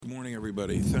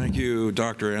everybody. Thank you,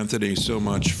 Dr. Anthony, so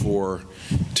much for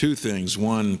two things.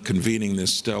 One, convening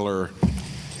this stellar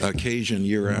occasion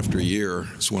year after year.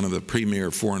 It's one of the premier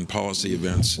foreign policy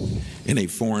events in a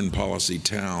foreign policy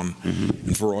town,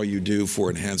 and for all you do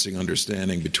for enhancing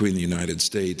understanding between the United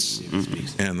States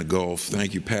and the Gulf.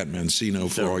 Thank you, Pat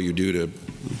Mancino, for all you do to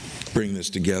bring this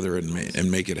together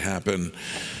and make it happen.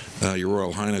 Your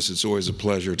Royal Highness, it's always a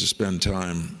pleasure to spend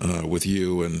time with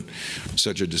you and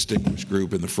such a distinguished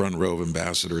group in the front row of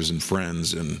ambassadors and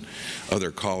friends and other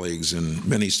colleagues and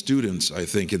many students, I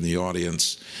think, in the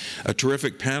audience. A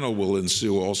terrific panel will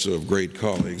ensue also of great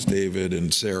colleagues, David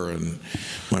and Sarah and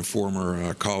my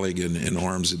former colleague in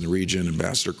arms in the region,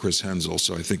 Ambassador Chris Hensel.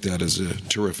 So I think that is a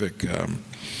terrific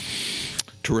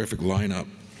lineup.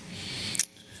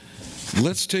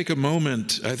 Let's take a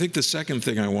moment. I think the second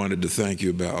thing I wanted to thank you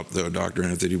about, though, Dr.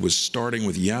 Anthony, was starting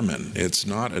with Yemen. It's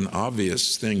not an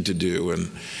obvious thing to do, and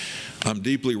I'm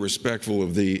deeply respectful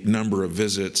of the number of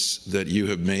visits that you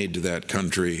have made to that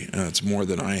country. It's more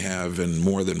than I have and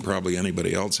more than probably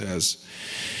anybody else has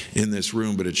in this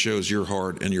room, but it shows your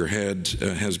heart and your head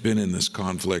has been in this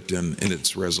conflict and in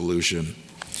its resolution.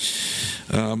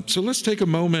 So let's take a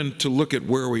moment to look at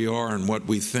where we are and what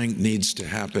we think needs to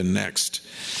happen next.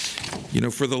 You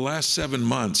know, for the last 7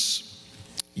 months,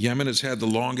 Yemen has had the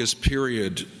longest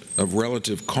period of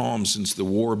relative calm since the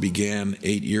war began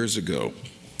 8 years ago.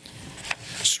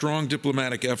 Strong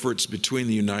diplomatic efforts between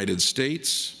the United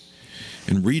States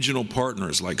and regional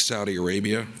partners like Saudi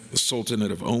Arabia, the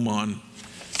Sultanate of Oman,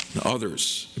 and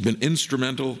others have been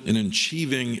instrumental in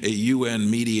achieving a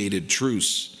UN-mediated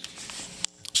truce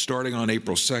starting on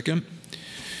April 2nd,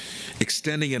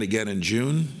 extending it again in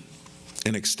June,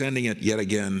 and extending it yet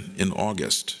again in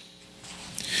August.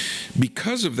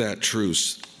 Because of that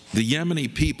truce, the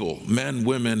Yemeni people, men,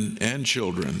 women, and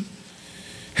children,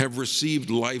 have received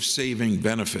life-saving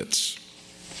benefits,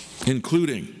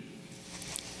 including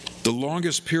the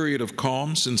longest period of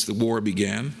calm since the war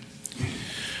began,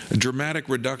 a dramatic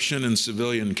reduction in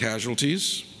civilian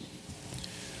casualties,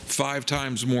 5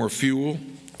 times more fuel,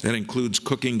 that includes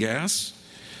cooking gas,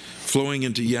 flowing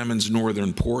into Yemen's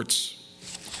northern ports,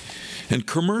 and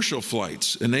commercial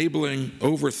flights enabling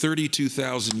over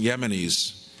 32,000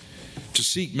 Yemenis to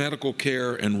seek medical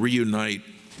care and reunite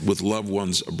with loved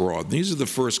ones abroad. These are the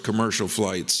first commercial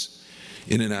flights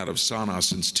in and out of Sana'a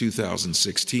since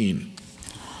 2016.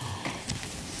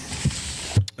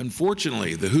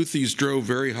 Unfortunately, the Houthis drove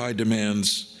very high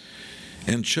demands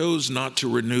and chose not to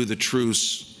renew the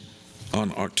truce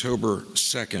on October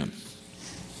 2nd.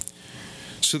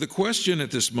 So the question at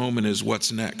this moment is,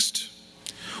 what's next?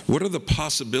 What are the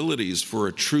possibilities for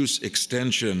a truce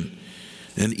extension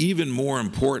and, even more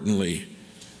importantly,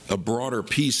 a broader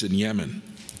peace in Yemen?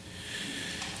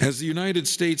 As the United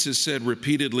States has said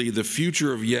repeatedly, the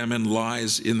future of Yemen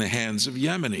lies in the hands of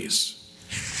Yemenis.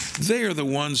 They are the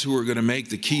ones who are going to make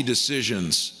the key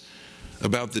decisions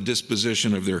about the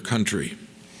disposition of their country.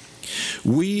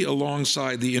 We,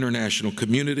 alongside the international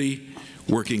community,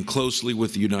 working closely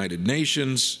with the United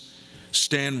Nations,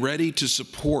 stand ready to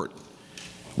support.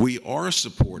 We are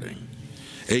supporting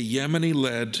a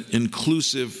Yemeni-led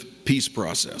inclusive peace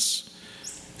process,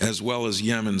 as well as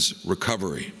Yemen's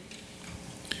recovery.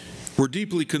 We're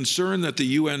deeply concerned that the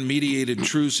UN-mediated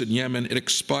truce in Yemen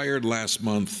expired last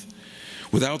month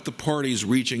without the parties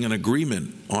reaching an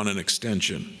agreement on an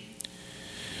extension.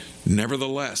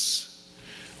 Nevertheless,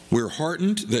 we're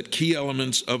heartened that key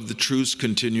elements of the truce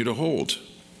continue to hold.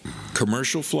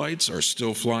 Commercial flights are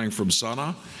still flying from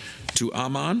Sana'a to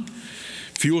Amman.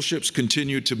 Fuel ships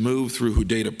continue to move through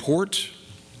Hodeidah port,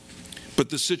 but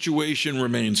the situation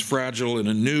remains fragile and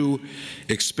a new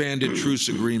expanded truce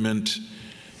agreement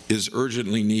is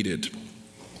urgently needed.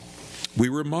 We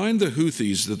remind the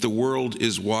Houthis that the world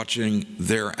is watching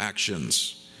their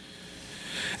actions.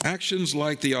 Actions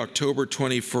like the October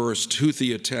 21st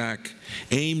Houthi attack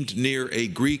aimed near a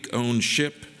Greek-owned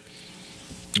ship,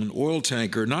 an oil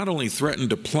tanker, not only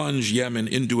threatened to plunge Yemen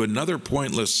into another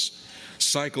pointless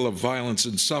cycle of violence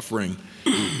and suffering,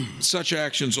 such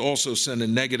actions also send a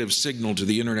negative signal to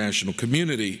the international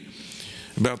community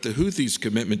about the Houthis'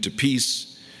 commitment to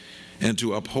peace and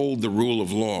to uphold the rule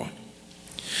of law.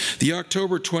 The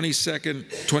October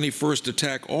 21st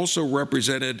attack also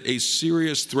represented a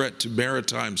serious threat to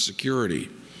maritime security.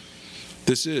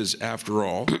 This is, after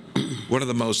all, one of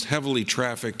the most heavily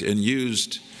trafficked and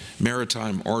used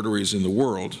maritime arteries in the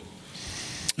world,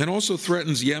 and also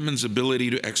threatens Yemen's ability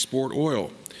to export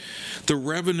oil, the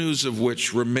revenues of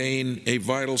which remain a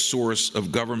vital source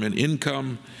of government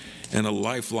income and a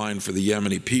lifeline for the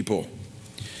Yemeni people.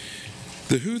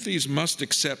 The Houthis must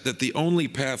accept that the only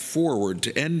path forward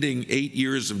to ending 8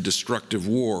 years of destructive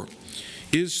war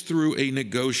is through a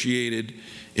negotiated,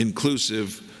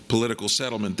 inclusive political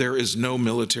settlement. There is no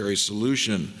military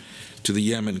solution to the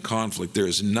Yemen conflict. There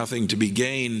is nothing to be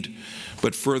gained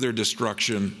but further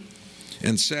destruction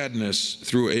and sadness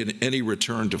through any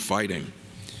return to fighting.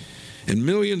 And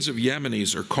millions of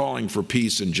Yemenis are calling for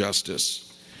peace and justice.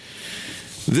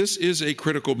 This is a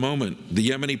critical moment. The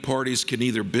Yemeni parties can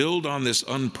either build on this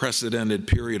unprecedented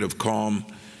period of calm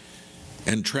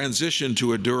and transition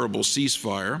to a durable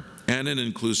ceasefire and an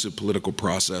inclusive political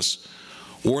process,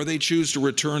 or they choose to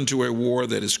return to a war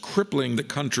that is crippling the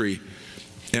country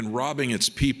and robbing its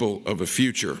people of a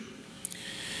future.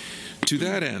 To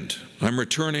that end, I'm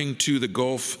returning to the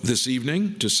Gulf this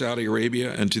evening, to Saudi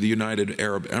Arabia and to the United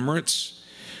Arab Emirates,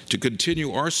 to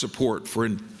continue our support for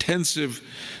intensive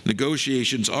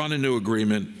negotiations on a new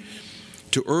agreement,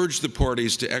 to urge the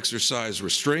parties to exercise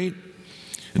restraint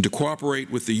and to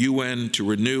cooperate with the UN to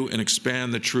renew and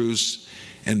expand the truce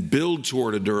and build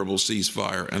toward a durable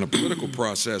ceasefire and a political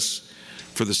process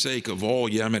for the sake of all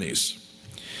Yemenis.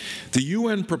 The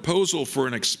UN proposal for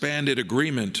an expanded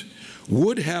agreement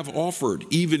would have offered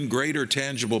even greater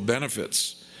tangible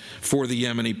benefits for the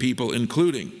Yemeni people,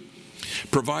 including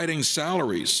providing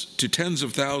salaries to tens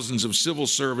of thousands of civil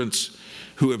servants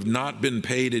who have not been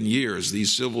paid in years.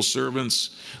 These civil servants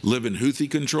live in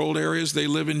Houthi-controlled areas. They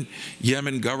live in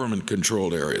Yemen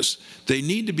government-controlled areas. They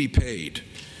need to be paid.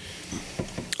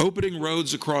 Opening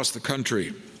roads across the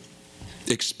country,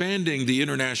 expanding the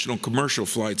international commercial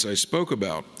flights I spoke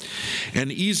about,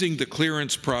 and easing the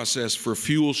clearance process for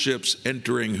fuel ships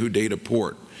entering Hodeidah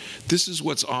port. This is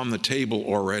what's on the table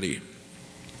already.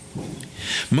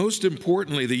 Most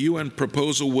importantly, the UN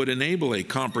proposal would enable a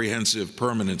comprehensive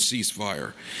permanent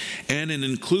ceasefire and an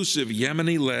inclusive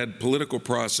Yemeni-led political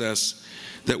process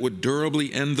that would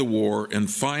durably end the war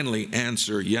and finally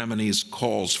answer Yemenis'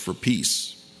 calls for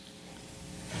peace.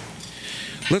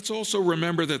 Let's also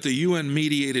remember that the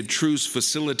UN-mediated truce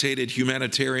facilitated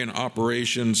humanitarian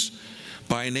operations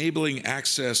by enabling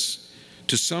access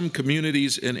to some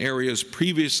communities in areas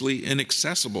previously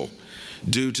inaccessible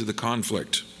due to the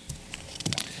conflict.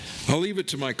 I'll leave it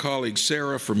to my colleague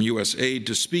Sarah from USAID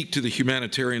to speak to the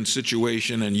humanitarian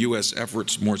situation and U.S.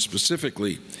 efforts more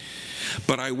specifically,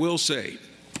 but I will say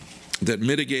that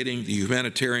mitigating the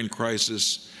humanitarian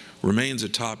crisis remains a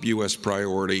top U.S.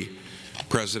 priority.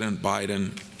 President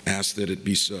Biden asked that it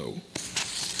be so.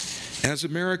 As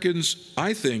Americans,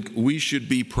 I think we should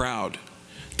be proud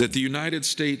that the United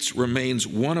States remains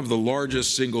one of the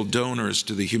largest single donors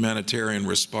to the humanitarian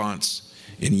response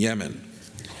in Yemen.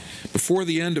 Before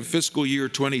the end of fiscal year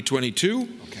 2022,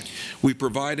 we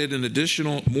provided an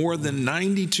additional more than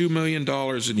 $92 million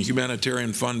in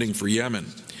humanitarian funding for Yemen.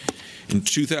 In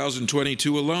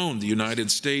 2022 alone, the United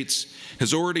States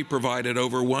has already provided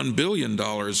over $1 billion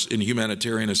in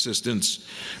humanitarian assistance,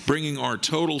 bringing our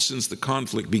total since the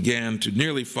conflict began to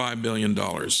nearly $5 billion.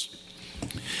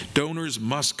 Donors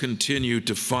must continue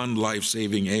to fund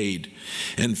life-saving aid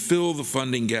and fill the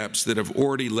funding gaps that have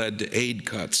already led to aid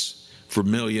cuts for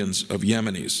millions of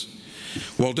Yemenis.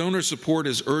 While donor support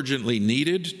is urgently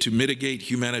needed to mitigate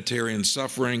humanitarian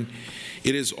suffering,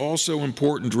 it is also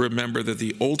important to remember that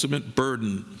the ultimate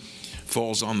burden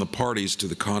falls on the parties to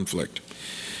the conflict.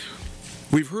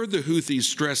 We've heard the Houthis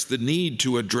stress the need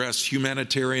to address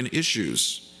humanitarian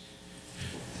issues.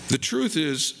 The truth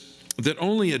is that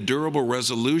only a durable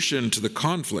resolution to the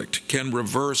conflict can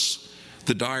reverse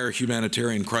the dire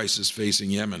humanitarian crisis facing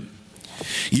Yemen.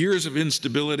 Years of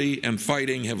instability and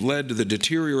fighting have led to the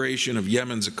deterioration of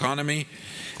Yemen's economy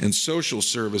and social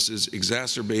services,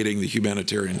 exacerbating the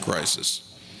humanitarian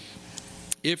crisis.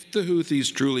 If the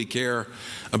Houthis truly care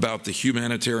about the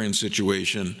humanitarian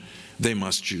situation, they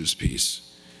must choose peace.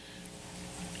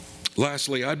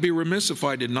 Lastly, I'd be remiss if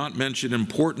I did not mention an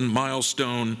important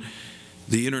milestone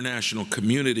the international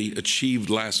community achieved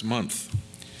last month.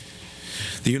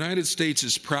 The United States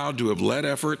is proud to have led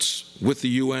efforts with the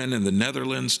UN and the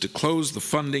Netherlands to close the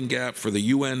funding gap for the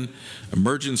UN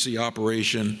emergency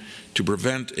operation to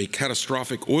prevent a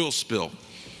catastrophic oil spill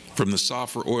from the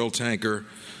Safar oil tanker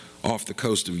off the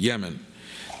coast of Yemen.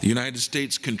 The United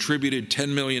States contributed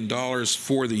 $10 million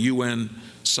for the UN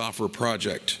Safar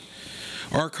project.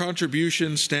 Our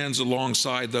contribution stands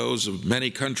alongside those of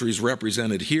many countries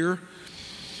represented here,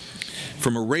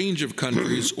 from a range of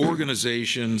countries,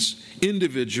 organizations,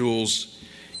 individuals,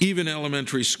 even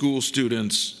elementary school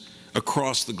students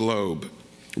across the globe,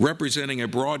 representing a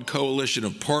broad coalition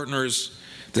of partners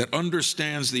that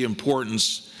understands the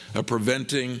importance of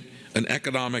preventing an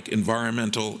economic,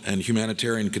 environmental, and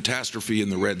humanitarian catastrophe in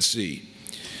the Red Sea.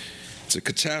 It's a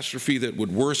catastrophe that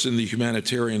would worsen the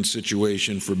humanitarian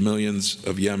situation for millions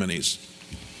of Yemenis.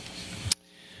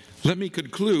 Let me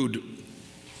conclude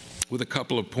with a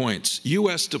couple of points.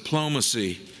 U.S.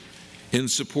 diplomacy in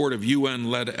support of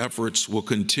UN-led efforts will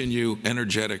continue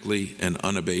energetically and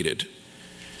unabated.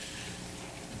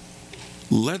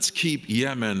 Let's keep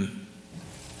Yemen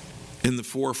in the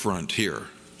forefront here.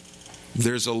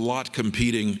 There's a lot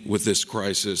competing with this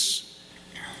crisis,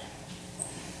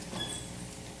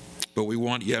 but we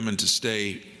want Yemen to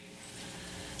stay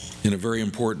in a very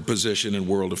important position in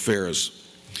world affairs.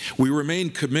 We remain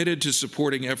committed to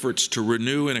supporting efforts to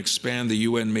renew and expand the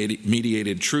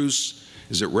UN-mediated truce,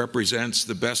 as it represents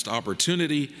the best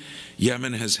opportunity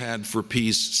Yemen has had for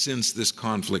peace since this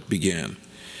conflict began.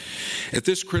 At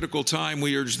this critical time,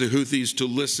 we urge the Houthis to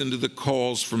listen to the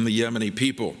calls from the Yemeni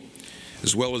people,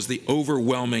 as well as the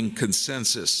overwhelming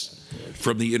consensus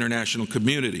from the international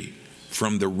community,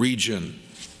 from the region,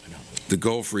 the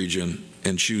Gulf region,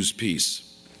 and choose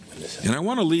peace. And I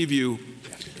want to leave you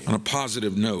on a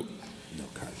positive note.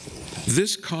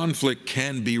 This conflict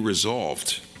can be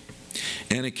resolved,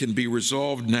 and it can be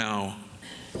resolved now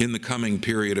in the coming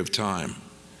period of time.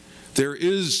 There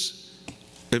is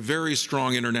a very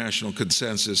strong international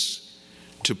consensus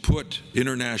to put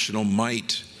international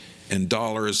might and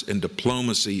dollars and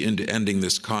diplomacy into ending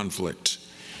this conflict.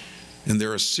 And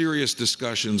there are serious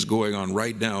discussions going on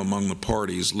right now among the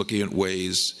parties looking at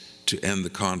ways to end the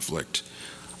conflict.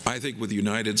 I think with the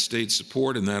United States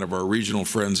support and that of our regional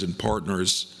friends and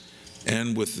partners,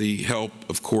 and with the help,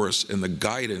 of course, and the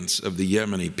guidance of the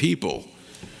Yemeni people,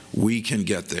 we can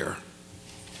get there.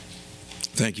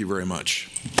 Thank you very much.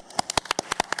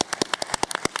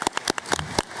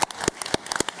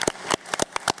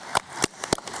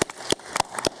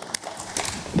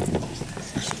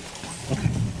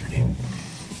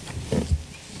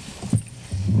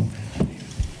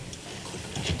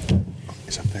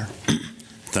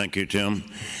 Thank you, Tim.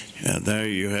 There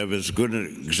you have as good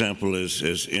an example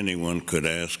as anyone could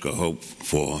ask or hope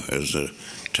for as a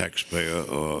taxpayer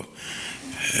or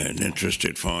an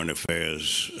interested foreign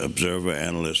affairs observer,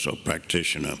 analyst, or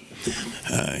practitioner.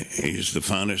 He's the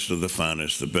finest of the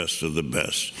finest, the best of the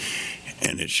best.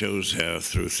 And it shows how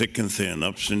through thick and thin,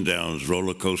 ups and downs,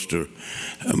 roller coaster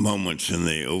moments in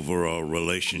the overall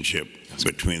relationship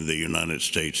between the United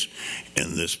States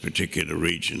and this particular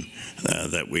region,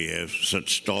 that we have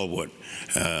such stalwart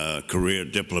career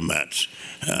diplomats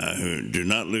who do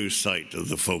not lose sight of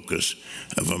the focus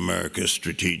of America's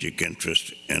strategic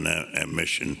interest and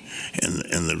mission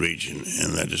in the region.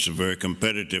 And that is a very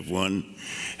competitive one,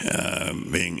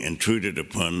 being intruded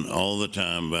upon all the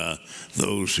time by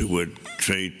those who would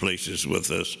trade places with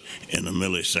us in a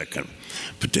millisecond.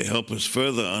 But to help us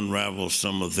further unravel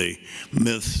some of the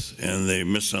myths and the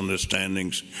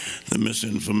misunderstandings, the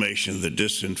misinformation, the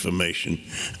disinformation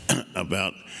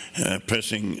about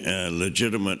pressing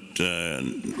legitimate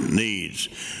needs,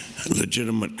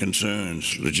 legitimate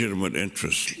concerns, legitimate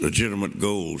interests, legitimate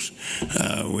goals.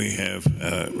 We have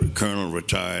Colonel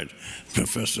Retired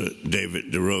Professor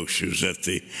David DeRoche, who's at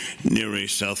the Near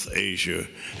East South Asia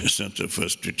Center for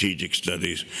Strategic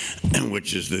Studies,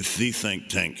 which is the think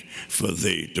tank for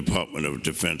the Department of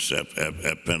Defense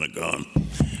at Pentagon.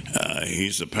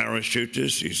 He's a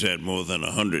parachutist. He's had more than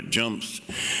 100 jumps.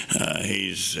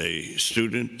 He's a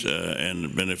student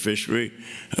and beneficiary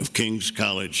of King's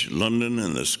College London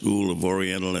and the School of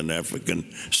Oriental and African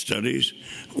Studies,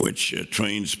 which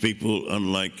trains people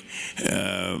unlike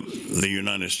the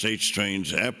United States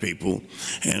trains our people.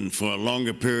 And for a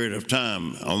longer period of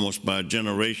time, almost by a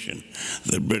generation,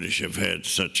 the British have had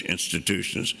such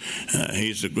institutions.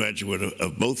 He's a graduate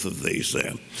of both of these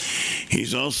there.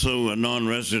 He's also a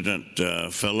non-resident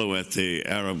fellow at the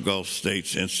Arab Gulf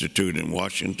States Institute in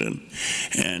Washington,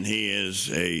 and he is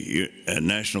a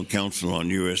National Council on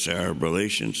U.S.-Arab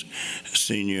Relations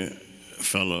senior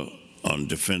fellow on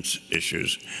defense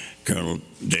issues, Colonel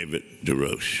David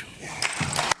DeRoche.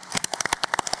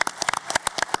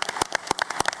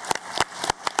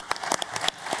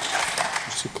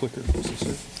 Just a clicker.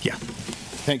 Yeah.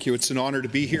 Thank you. It's an honor to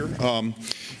be here.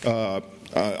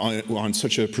 On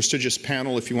such a prestigious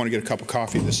panel. If you want to get a cup of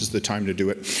coffee, this is the time to do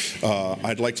it.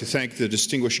 I'd like to thank the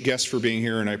distinguished guests for being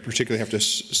here, and I particularly have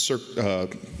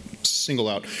to single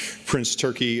out Prince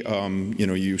Turki.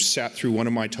 You sat through one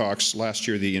of my talks last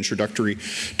year, the introductory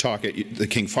talk at the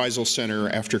King Faisal Center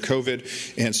after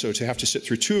COVID, and so to have to sit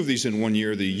through two of these in 1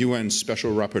 year, the UN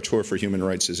Special Rapporteur for Human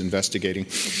Rights is investigating.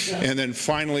 And then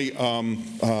finally,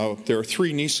 there are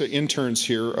 3 NISA interns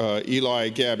here, Eli,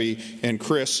 Gabby, and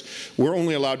Chris. We're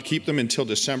only allowed to keep them until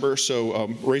December, so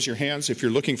raise your hands if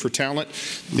you're looking for talent.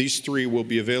 These 3 will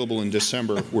be available in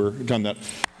December. We're done that.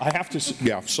 I have to,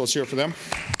 yeah, so let's hear it for them.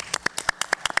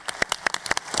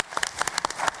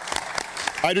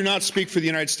 I do not speak for the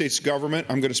United States government.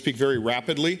 I'm going to speak very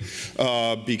rapidly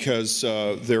because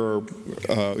there are,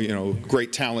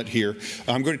 great talent here.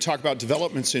 I'm going to talk about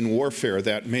developments in warfare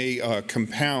that may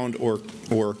compound or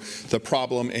the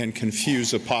problem and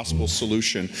confuse a possible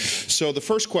solution. So the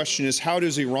first question is, how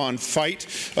does Iran fight?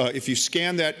 If you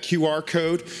scan that QR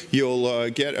code, you'll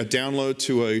get a download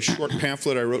to a short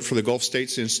pamphlet I wrote for the Gulf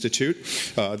States Institute.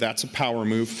 That's a power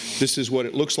move. This is what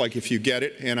it looks like if you get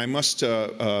it. And I must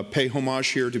pay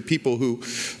homage here to people who,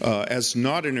 as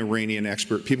not an Iranian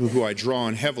expert, people who I draw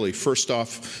on heavily. First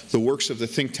off, the works of the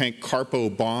think tank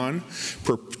Karpo-Ban,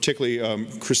 particularly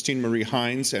Christine Marie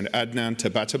Hines and Adnan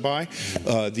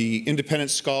Tabatabai, the independent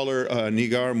scholar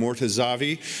Nigar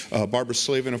Mortazavi, Barbara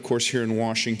Slavin, of course, here in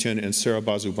Washington, and Sarah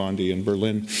Bazubandi in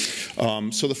Berlin.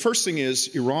 So the first thing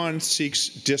is Iran seeks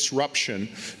disruption,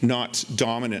 not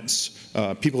dominance.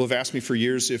 People have asked me for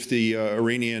years if the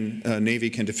Iranian Navy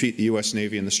can defeat the U.S.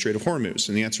 Navy in the Strait of Hormuz,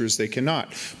 and the answer is they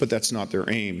cannot, but that's not their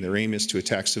aim. Their aim is to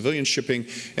attack civilian shipping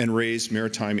and raise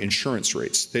maritime insurance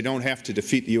rates. They don't have to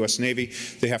defeat the U.S. Navy.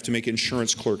 They have to make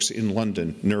insurance clerks in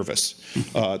London nervous.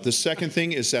 The second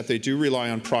thing is that they do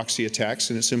rely on proxy attacks,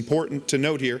 and it's important to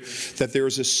note here that there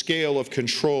is a scale of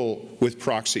control with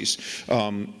proxies.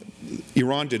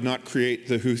 Iran did not create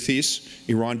the Houthis.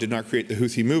 Iran did not create the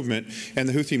Houthi movement, and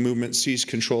the Houthi movement seized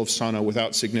control of Sana'a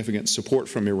without significant support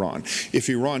from Iran. If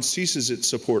Iran ceases its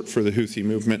support for the Houthi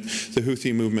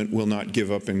movement will not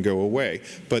give up and go away.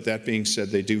 But that being said,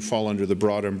 they do fall under the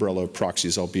broad umbrella of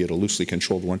proxies, albeit a loosely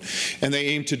controlled one. And they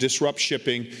aim to disrupt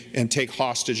shipping and take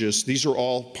hostages. These are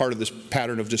all part of this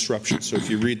pattern of disruption. So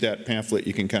if you read that pamphlet,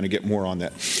 you can kind of get more on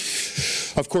that.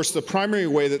 Of course, the primary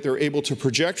way that they're able to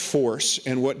project force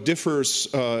and what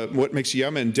makes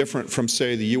Yemen different from,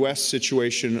 say, the U.S.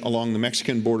 situation along the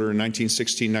Mexican border in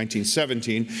 1916,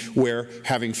 1917, where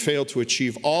having failed to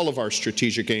achieve all of our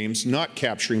strategic aims, not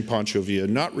capturing Pancho Villa,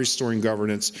 not restoring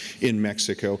governance in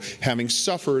Mexico, having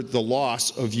suffered the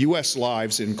loss of U.S.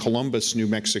 lives in Columbus, New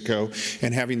Mexico,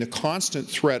 and having the constant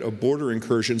threat of border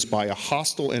incursions by a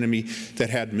hostile enemy that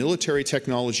had military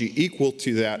technology equal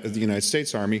to that of the United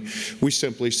States Army, we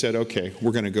simply said, okay,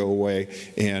 we're going to go away,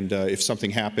 and if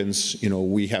something happens,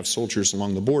 we have soldiers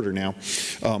along the border now.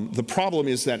 The problem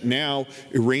is that now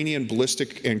Iranian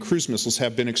ballistic and cruise missiles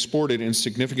have been exported in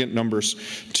significant numbers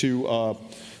to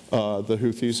the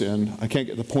Houthis, and I can't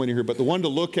get the pointer here, but the one to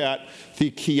look at, the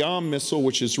Qiyam missile,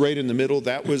 which is right in the middle,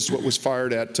 that was what was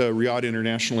fired at Riyadh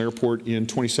International Airport in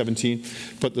 2017.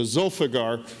 But the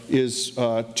Zulfiqar is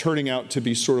turning out to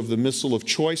be sort of the missile of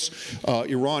choice.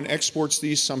 Iran exports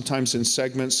these sometimes in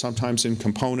segments, sometimes in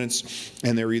components,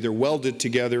 and they're either welded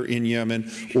together in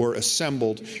Yemen or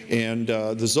assembled. And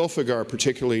the Zulfiqar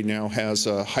particularly now has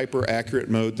a hyper-accurate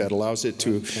mode that allows it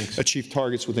to achieve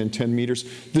targets within 10 meters.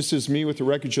 This is me with the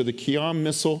wreckage of the Qiyam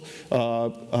missile.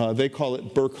 They call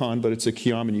it Burkhan, but it's a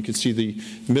Qiyam, and you can see the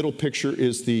middle picture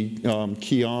is the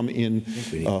Qiyam in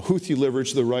Houthi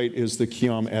liverage. The right is the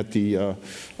Qiyam at the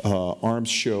arms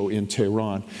show in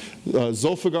Tehran.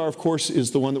 Zulfiqar, of course,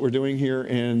 is the one that we're doing here,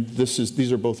 and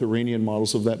these are both Iranian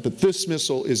models of that. But this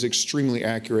missile is extremely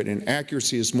accurate, and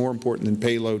accuracy is more important than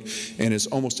payload and is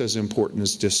almost as important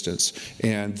as distance.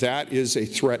 And that is a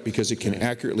threat because it can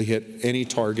accurately hit any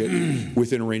target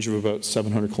within a range of about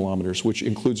 700 kilometers, which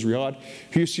includes Riyadh.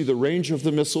 Here you see the range of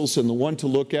the missiles, and the one to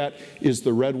look at is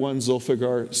the red one,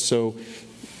 Zulfiqar. So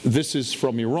this is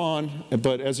from Iran,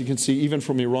 but as you can see, even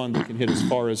from Iran, they can hit as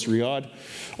far as Riyadh.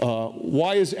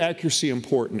 Why is accuracy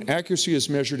important? Accuracy is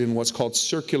measured in what's called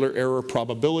circular error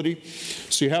probability.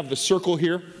 So you have the circle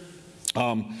here.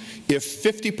 If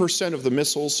 50% of the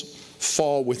missiles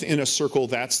fall within a circle,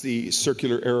 that's the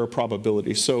circular error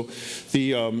probability. So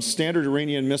the standard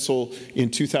Iranian missile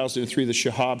in 2003, the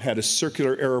Shahab, had a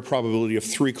circular error probability of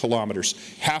 3 kilometers.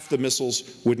 Half the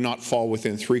missiles would not fall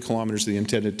within 3 kilometers of the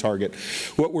intended target.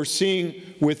 What we're seeing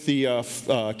with the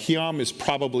Qiyam is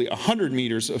probably 100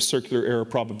 meters of circular error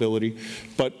probability,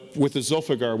 but with the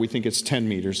Zulfiqar, we think it's 10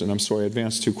 meters, and I'm sorry I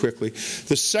advanced too quickly.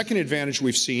 The second advantage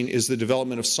we've seen is the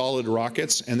development of solid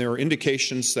rockets, and there are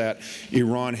indications that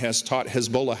Iran has taught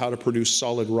Hezbollah how to produce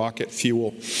solid rocket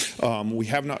fuel. We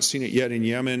have not seen it yet in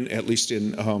Yemen, at least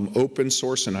in open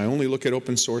source, and I only look at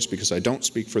open source because I don't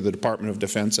speak for the Department of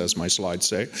Defense, as my slides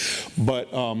say. But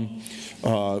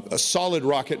a solid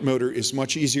rocket motor is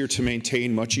much easier to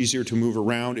maintain, much easier to move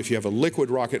around. If you have a liquid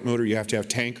rocket motor, you have to have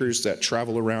tankers that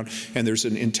travel around, and there's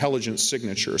an intelligence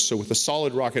signature. So with a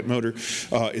solid rocket motor,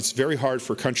 it's very hard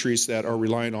for countries that are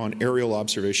reliant on aerial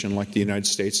observation, like the United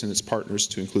States and its partners,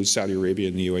 to include Saudi Arabia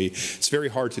and the UAE. It's very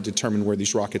hard to determine where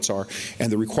these rockets are,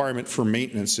 and the requirement for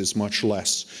maintenance is much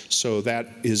less. So that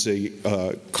is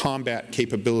a combat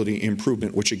capability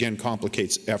improvement, which again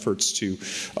complicates efforts to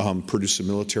produce a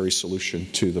military solution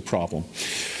to the problem.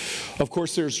 Of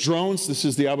course, there's drones. This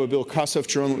is the Ababil Qasef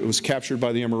drone that was captured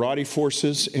by the Emirati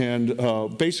forces. And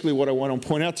basically what I want to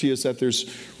point out to you is that there's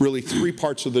really three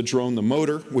parts of the drone. The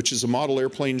motor, which is a model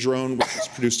airplane drone, which is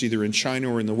produced either in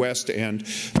China or in the West, and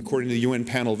according to the UN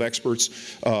panel of experts,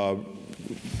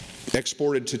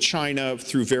 exported to China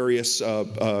through various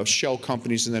shell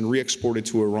companies and then re-exported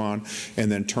to Iran and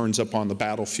then turns up on the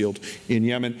battlefield in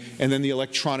Yemen. And then the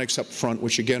electronics up front,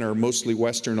 which again are mostly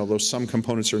Western, although some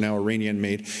components are now Iranian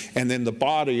made. And then the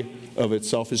body of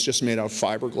itself is just made out of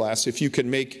fiberglass. If you can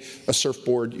make a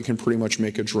surfboard, you can pretty much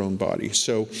make a drone body.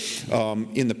 So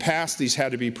in the past, these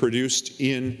had to be produced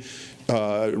in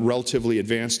relatively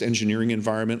advanced engineering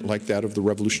environment like that of the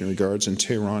Revolutionary Guards in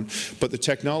Tehran. But the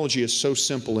technology is so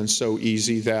simple and so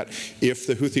easy that if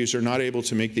the Houthis are not able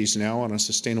to make these now on a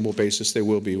sustainable basis, they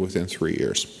will be within 3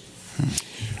 years.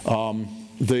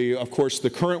 Of course, the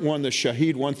current one, the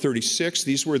Shahed 136,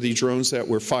 these were the drones that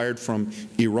were fired from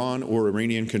Iran or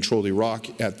Iranian-controlled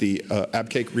Iraq at the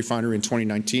Abqaiq refinery in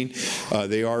 2019.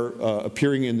 They are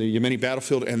appearing in the Yemeni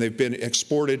battlefield, and they've been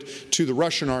exported to the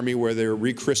Russian army, where they're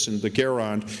rechristened the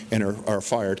Garand and are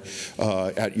fired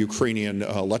at Ukrainian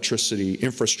electricity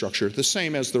infrastructure, the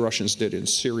same as the Russians did in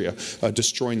Syria,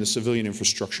 destroying the civilian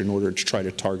infrastructure in order to try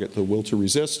to target the will to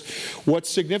resist. What's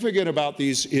significant about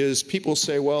these is people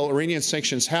say, well, Iranian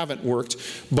sanctions haven't worked,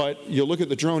 but you look at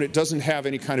the drone, it doesn't have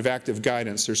any kind of active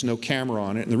guidance. There's no camera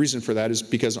on it, and the reason for that is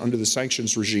because under the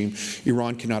sanctions regime,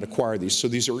 Iran cannot acquire these. So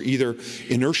these are either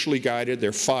inertially guided,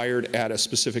 they're fired at a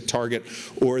specific target,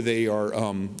 or they are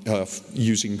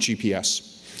using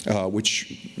GPS.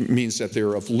 Which means that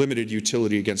they're of limited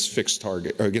utility against fixed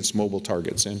target, or against mobile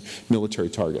targets and military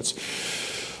targets.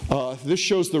 This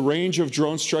shows the range of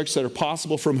drone strikes that are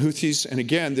possible from Houthis, and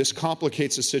again, this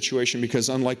complicates the situation because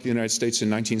unlike the United States in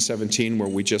 1917, where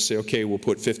we just say, okay, we'll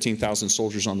put 15,000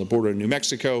 soldiers on the border of New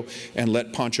Mexico and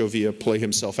let Pancho Villa play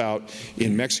himself out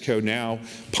in Mexico, now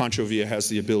Pancho Villa has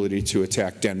the ability to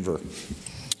attack Denver.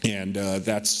 And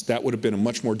that would have been a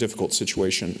much more difficult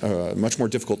situation, much more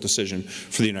difficult decision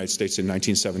for the United States in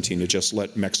 1917 to just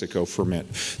let Mexico ferment.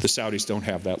 The Saudis don't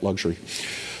have that luxury.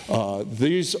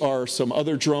 These are some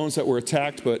other drones that were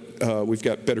attacked, but we've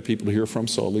got better people to hear from,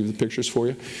 so I'll leave the pictures for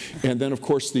you. And then, of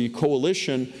course, the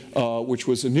coalition, which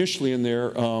was initially in there.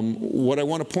 What I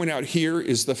want to point out here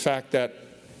is the fact that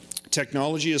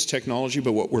technology is technology,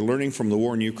 but what we're learning from the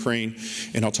war in Ukraine,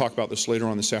 and I'll talk about this later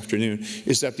on this afternoon,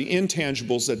 is that the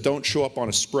intangibles that don't show up on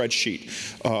a spreadsheet,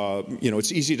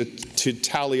 it's easy to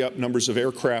tally up numbers of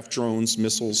aircraft, drones,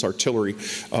 missiles, artillery.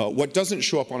 What doesn't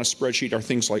show up on a spreadsheet are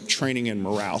things like training and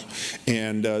morale.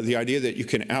 And the idea that you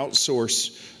can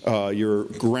outsource your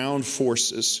ground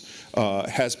forces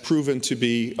has proven to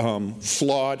be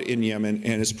flawed in Yemen,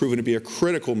 and has proven to be a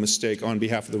critical mistake on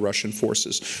behalf of the Russian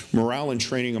forces. Morale and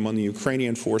training among the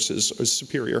Ukrainian forces is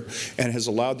superior, and has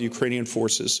allowed the Ukrainian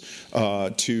forces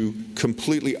to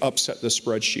completely upset the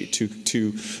spreadsheet,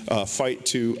 to fight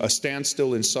to a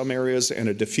standstill in some areas and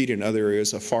a defeat in other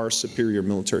areas, a far superior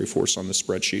military force on the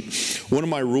spreadsheet. One of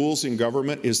my rules in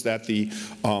government is that the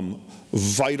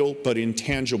vital but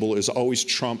intangible is always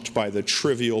trumped by the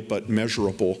trivial but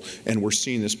measurable, and we're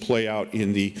seeing this play out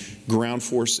in the ground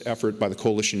force effort by the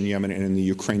coalition in Yemen and in the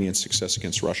Ukrainian success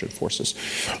against Russian forces.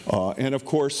 And of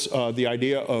course, the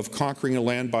idea of conquering a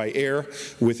land by air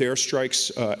with airstrikes,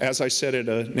 as I said at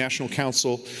a National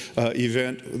Council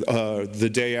event the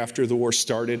day after the war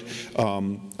started,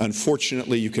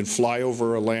 unfortunately you can fly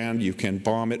over a land, you can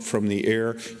bomb it from the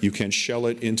air, you can shell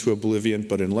it into oblivion,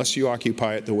 but unless you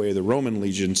occupy it the way the Roman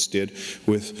legions did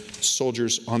with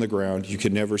soldiers on the ground, you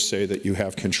can never say that you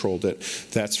have controlled it.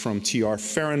 That's from T.R.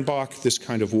 Fehrenbach, This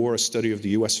Kind of War, a study of the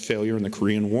U.S. failure in the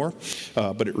Korean War,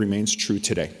 but it remains true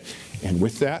today. And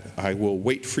with that, I will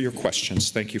wait for your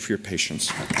questions. Thank you for your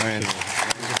patience.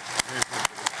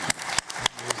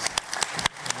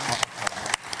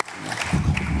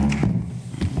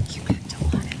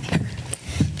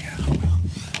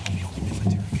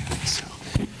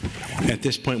 at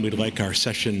this point, we'd like our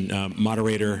session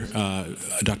moderator,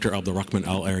 Dr. Abdulrahman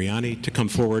Al-Ariani, to come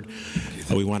forward.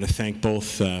 We want to thank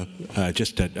both,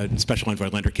 just a special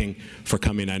invite Leonard King for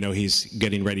coming. I know he's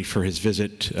getting ready for his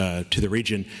visit to the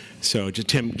region. So,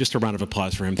 Tim, just a round of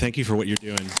applause for him. Thank you for what you're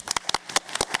doing.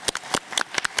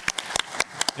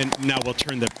 And now we'll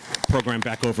turn the program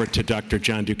back over to Dr.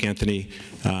 John Duke Anthony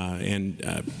and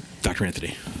Dr.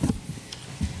 Anthony.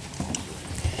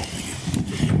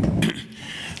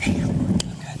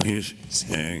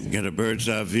 You get a bird's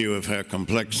eye view of how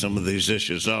complex some of these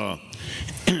issues are.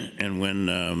 And when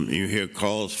you hear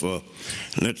calls for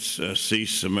let's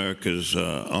cease America's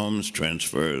arms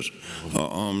transfers or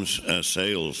arms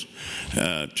sales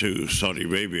to Saudi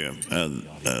Arabia,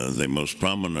 the most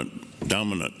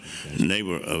dominant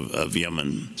neighbor of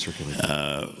Yemen,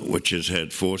 which has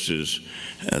had forces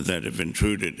that have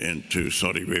intruded into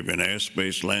Saudi Arabian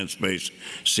airspace, land space,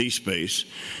 sea space.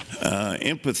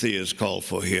 Empathy is called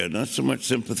for here, not so much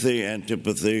sympathy,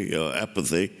 antipathy, or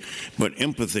apathy, but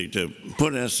empathy, to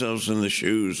put ourselves in the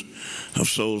shoes of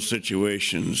soul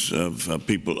situations of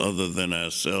people other than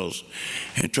ourselves,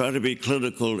 and try to be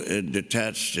clinical and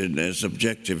detached and as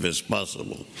objective as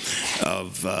possible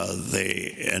of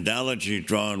the analogy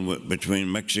drawn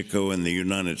between Mexico and the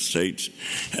United States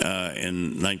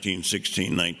in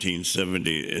 1916,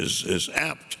 1970 is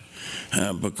apt.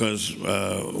 Because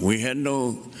we had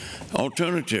no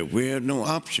alternative. We had no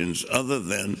options other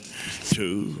than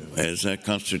to, as our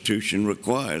Constitution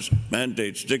requires,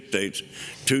 mandates, dictates,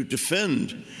 to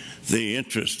defend the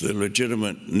interests, the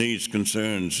legitimate needs,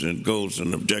 concerns, and goals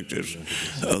and objectives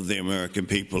of the American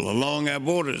people along our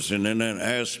borders and in our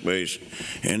airspace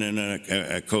and in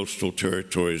our coastal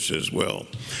territories as well.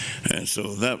 And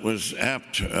so that was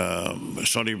apt.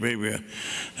 Saudi Arabia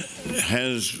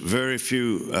has very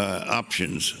few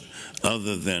options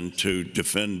other than to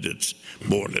defend its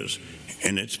borders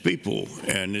and its people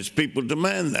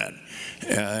demand that.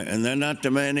 And they're not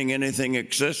demanding anything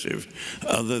excessive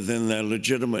other than their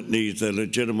legitimate needs, their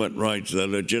legitimate rights, their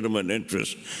legitimate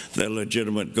interests, their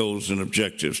legitimate goals and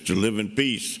objectives to live in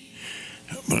peace,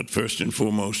 but first and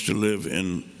foremost to live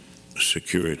in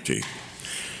security.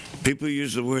 People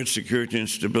use the word security and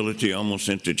stability almost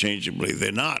interchangeably.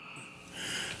 They're not.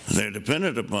 They're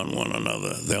dependent upon one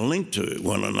another. They're linked to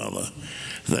one another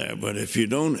there. But if you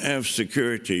don't have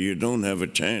security, you don't have a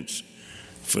chance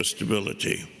for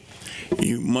stability.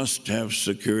 You must have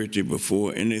security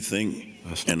before anything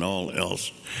and all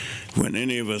else. When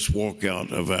any of us walk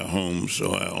out of our homes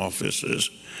or our offices,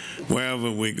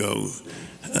 wherever we go,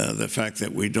 the fact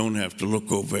that we don't have to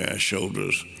look over our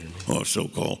shoulders or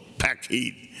so-called pack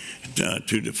heat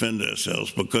to defend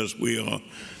ourselves because we are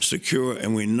secure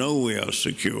and we know we are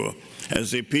secure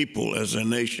as a people, as a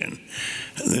nation.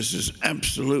 This is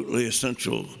absolutely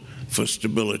essential for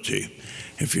stability.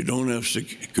 If you don't have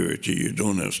security, you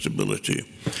don't have stability.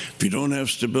 If you don't have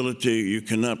stability, you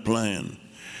cannot plan.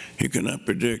 You cannot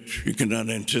predict, you cannot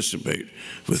anticipate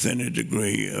with any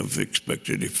degree of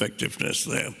expected effectiveness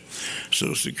there.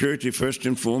 So security first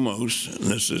and foremost, and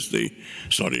this is the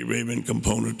Saudi Arabian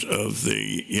component of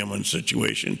the Yemen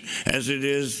situation, as it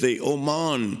is the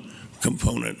Oman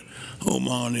component.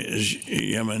 Oman is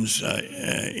Yemen's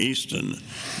eastern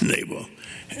neighbor,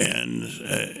 and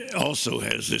also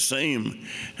has the same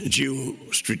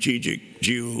geostrategic,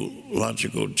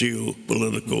 geological,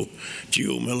 geopolitical,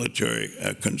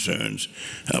 geomilitary concerns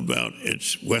about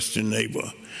its western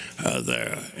neighbor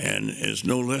there, and is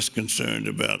no less concerned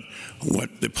about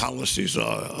what the policies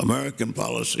are, American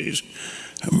policies,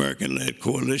 American-led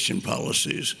coalition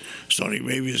policies, Saudi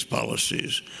Arabia's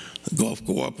policies, the Gulf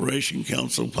Cooperation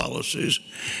Council policies,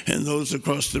 and those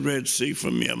across the Red Sea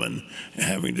from Yemen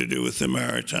having to do with the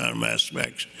maritime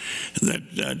aspects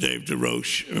that Dave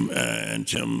DeRoche and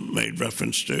Tim made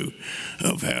reference to,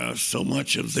 of how so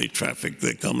much of the traffic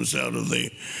that comes out of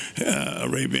the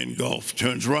Arabian Gulf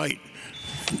turns right.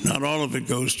 Not all of it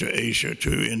goes to Asia,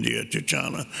 to India, to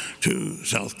China, to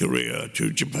South Korea,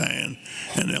 to Japan,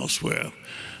 and elsewhere.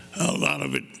 A lot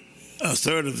of it, a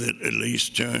third of it at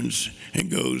least, turns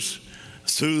and goes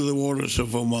through the waters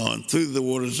of Oman, through the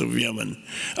waters of Yemen,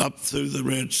 up through the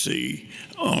Red Sea,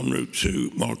 en route to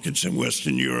markets in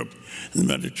Western Europe, the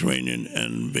Mediterranean,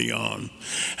 and beyond.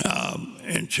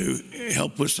 And to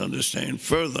help us understand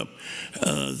further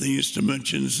these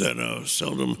dimensions that are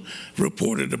seldom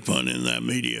reported upon in our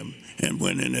media, and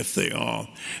when and if they are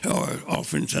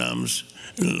oftentimes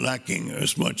lacking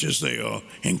as much as they are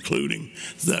including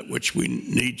that which we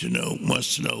need to know,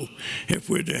 must know, if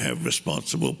we're to have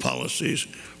responsible policies,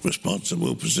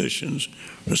 responsible positions,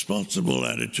 responsible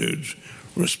attitudes,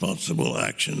 responsible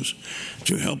actions.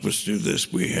 To help us do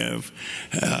this, we have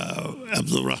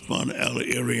Abdulrahman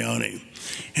Al-Iriani.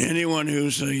 Anyone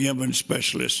who's a Yemen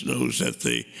specialist knows that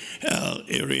the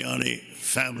Al-Iriani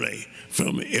family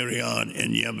from Irian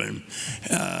in Yemen,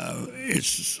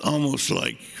 it's almost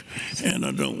like, and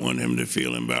I don't want him to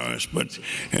feel embarrassed, but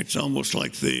it's almost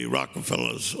like the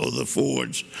Rockefellers or the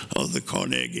Fords or the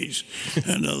Carnegies.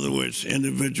 In other words,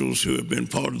 individuals who have been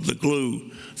part of the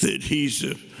glue, the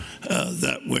adhesive,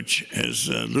 that which has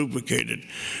lubricated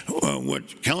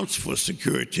what counts for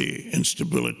security and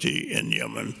stability in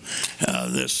Yemen.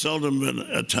 There's seldom been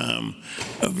a time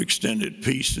of extended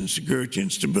peace and security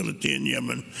and stability in Yemen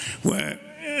where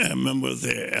a member of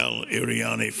the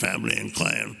Al-Iriani family and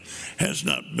clan has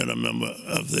not been a member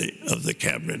of the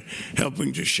cabinet,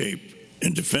 helping to shape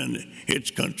and defend its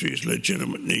country's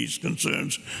legitimate needs,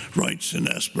 concerns, rights, and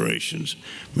aspirations.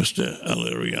 Mr.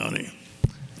 Al-Iriani.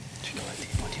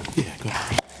 Yeah, go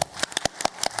ahead.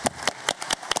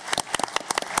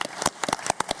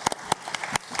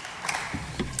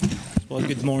 Well,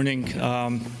 good morning.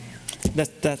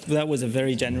 That was a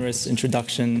very generous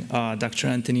introduction, Dr.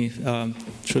 Anthony.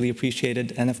 Truly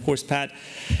appreciated. And of course, Pat,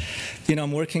 you know,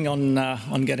 I'm working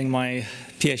on getting my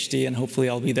PhD, and hopefully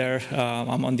I'll be there.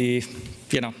 I'm on the,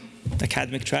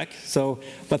 academic track.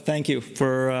 But thank you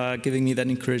for giving me that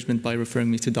encouragement by referring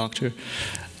me to doctor.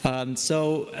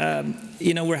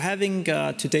 We're having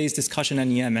today's discussion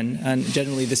on Yemen, and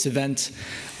generally this event,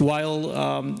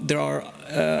 while there are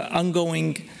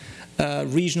ongoing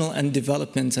regional and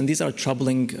developments, and these are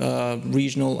troubling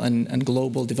regional and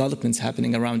global developments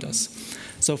happening around us.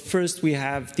 So first we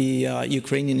have the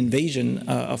Ukrainian invasion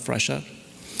of Russia,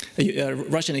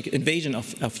 Russian invasion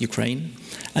of Ukraine,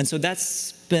 and so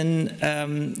that's been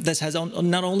this has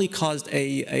not only caused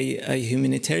a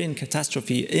humanitarian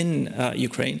catastrophe in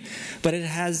Ukraine, but it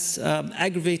has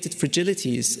aggravated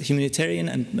fragilities, humanitarian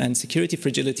and security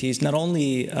fragilities, not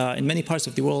only in many parts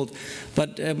of the world,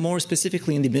 but more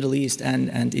specifically in the Middle East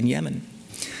and in Yemen.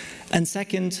 And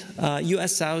second,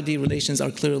 U.S.-Saudi relations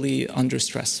are clearly under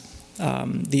stress.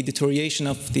 The deterioration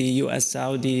of the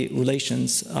U.S.-Saudi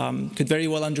relations could very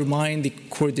well undermine the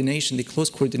coordination, the close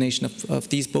coordination of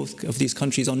both of these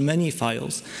countries on many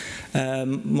files,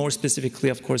 more specifically,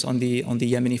 of course, on the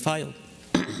Yemeni file.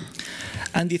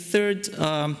 And the third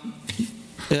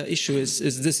issue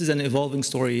is this is an evolving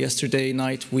story. Yesterday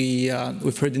night,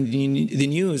 we've heard in the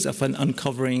news of an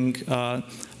uncovering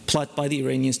plot by the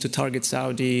Iranians to target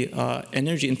Saudi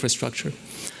energy infrastructure.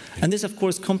 And this, of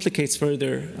course, complicates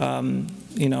further,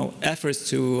 efforts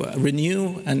to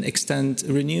renew and expand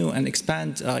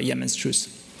Yemen's truce.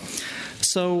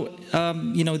 So,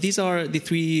 these are the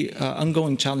three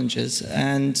ongoing challenges,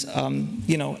 and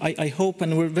I hope,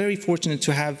 and we're very fortunate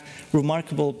to have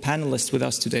remarkable panelists with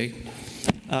us today.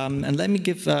 And let me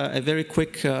give a very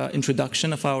quick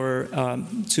introduction of our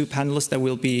two panelists that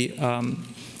we'll be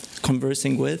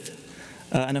conversing with.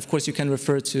 And of course, you can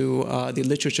refer to the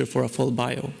literature for a full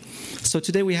bio. So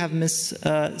today we have Ms.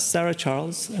 Sarah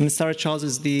Charles. Ms. Sarah Charles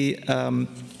is the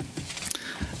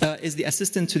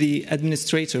assistant to the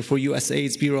administrator for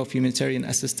USAID's Bureau of Humanitarian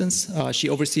Assistance. She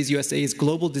oversees USAID's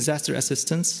global disaster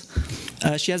assistance.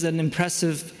 She has an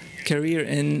impressive career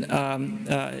in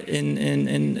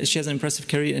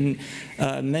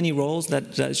many roles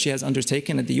that she has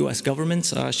undertaken at the U.S.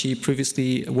 government. She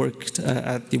previously worked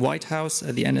at the White House,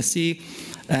 at the NSC,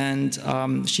 and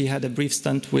she had a brief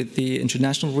stint with the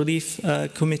International Relief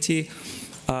Committee.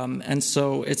 And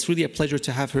so it's really a pleasure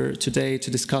to have her today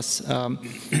to discuss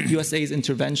USAID's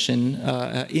intervention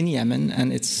in Yemen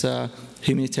and its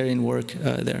humanitarian work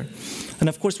there. And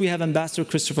of course, we have Ambassador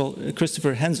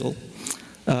Christopher Hensel.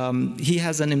 He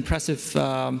has an impressive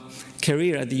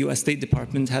career at the U.S. State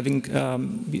Department, having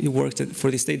worked for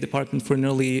the State Department for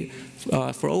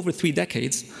over 3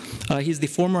 decades. He's the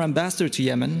former ambassador to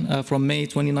Yemen from May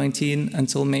 2019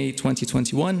 until May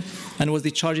 2021, and was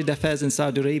the chargé d'affaires in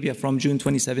Saudi Arabia from June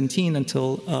 2017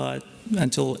 until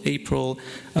April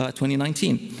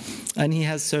 2019. And he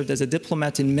has served as a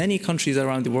diplomat in many countries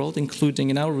around the world, including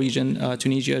in our region,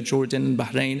 Tunisia, Jordan, and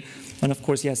Bahrain. And of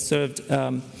course, he has served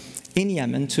in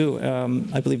Yemen too.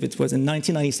 I believe it was in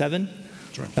 1997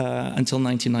 until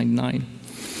 1999.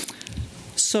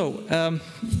 So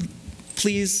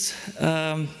please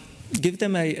give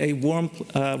them a warm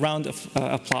round of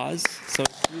applause. So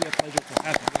it's really a pleasure to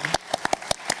have them.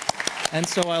 And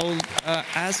so I'll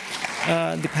ask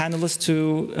the panelists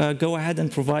to go ahead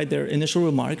and provide their initial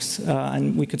remarks.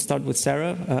 And we could start with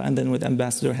Sarah and then with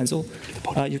Ambassador Hensel.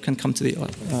 You can come to the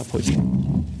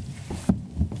podium.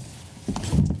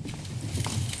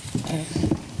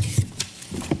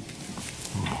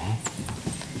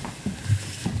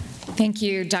 Thank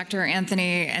you, Dr.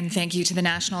 Anthony, and thank you to the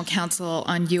National Council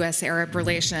on U.S.-Arab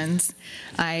Relations.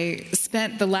 I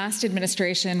spent the last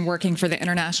administration working for the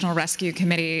International Rescue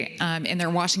Committee in their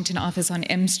Washington office on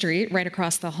M Street, right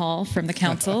across the hall from the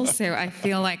council, so I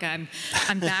feel like I'm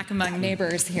back among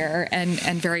neighbors here and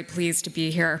very pleased to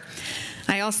be here.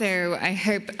 I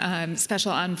hope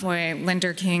Special Envoy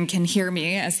Linder King can hear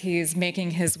me as he's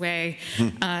making his way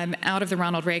out of the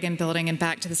Ronald Reagan building and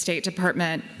back to the State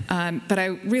Department. But I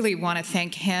really want to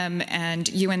thank him and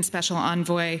UN Special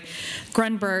Envoy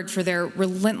Grunberg for their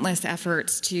relentless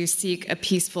efforts to seek a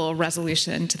peaceful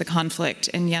resolution to the conflict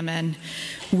in Yemen.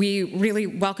 We really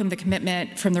welcome the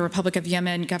commitment from the Republic of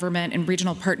Yemen government and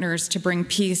regional partners to bring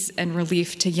peace and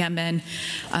relief to Yemen.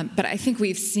 But I think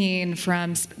we've seen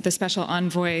from the Special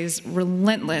Envoy's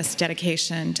relentless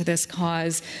dedication to this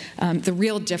cause the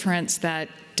real difference that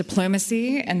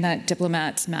diplomacy and that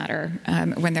diplomats matter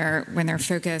when they're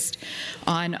focused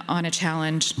on a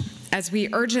challenge. As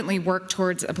we urgently work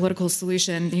towards a political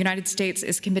solution, the United States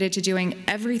is committed to doing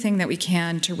everything that we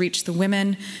can to reach the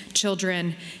women,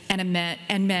 children, and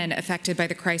men affected by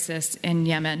the crisis in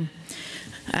Yemen.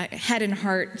 Head and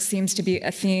heart seems to be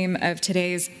a theme of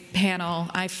today's panel.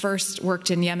 I first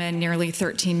worked in Yemen nearly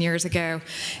 13 years ago,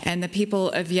 and the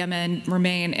people of Yemen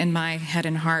remain in my head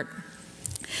and heart.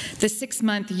 The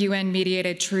 6-month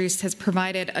UN-mediated truce has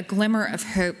provided a glimmer of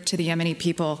hope to the Yemeni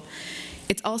people.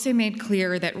 It's also made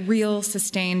clear that real,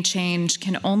 sustained change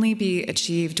can only be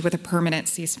achieved with a permanent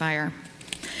ceasefire.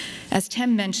 As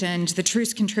Tim mentioned, the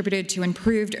truce contributed to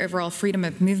improved overall freedom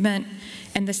of movement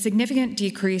and the significant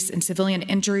decrease in civilian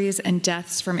injuries and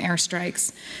deaths from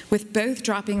airstrikes, with both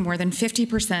dropping more than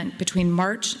 50% between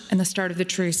March and the start of the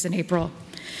truce in April.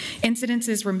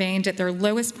 Incidences remained at their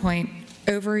lowest point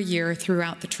over a year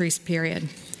throughout the truce period.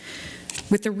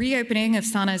 With the reopening of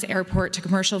Sana's airport to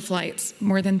commercial flights,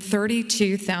 more than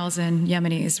 32,000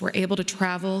 Yemenis were able to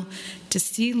travel to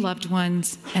see loved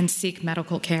ones and seek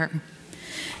medical care.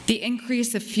 The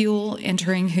increase of fuel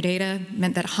entering Hodeidah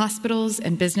meant that hospitals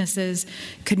and businesses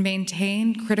could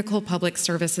maintain critical public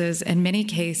services in many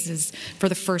cases for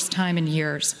the first time in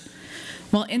years.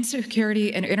 While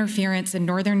insecurity and interference in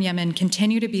northern Yemen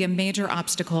continue to be a major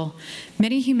obstacle,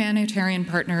 many humanitarian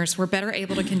partners were better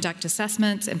able to conduct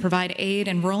assessments and provide aid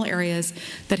in rural areas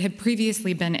that had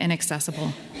previously been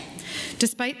inaccessible.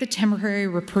 Despite the temporary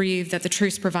reprieve that the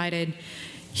truce provided,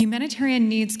 humanitarian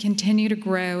needs continue to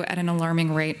grow at an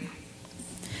alarming rate.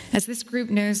 As this group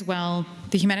knows well,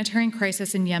 the humanitarian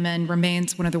crisis in Yemen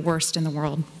remains one of the worst in the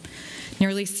world.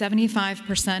 Nearly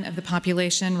 75% of the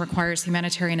population requires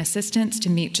humanitarian assistance to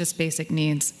meet just basic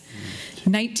needs.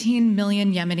 19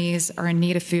 million Yemenis are in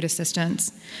need of food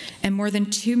assistance, and more than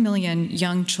 2 million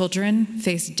young children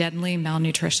face deadly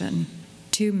malnutrition.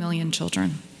 2 million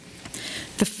children.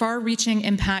 The far-reaching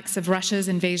impacts of Russia's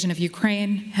invasion of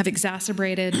Ukraine have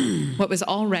exacerbated what was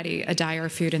already a dire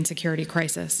food insecurity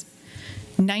crisis.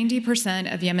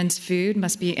 90% of Yemen's food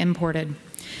must be imported,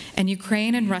 and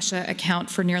Ukraine and Russia account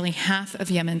for nearly half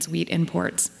of Yemen's wheat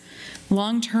imports.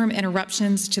 Long-term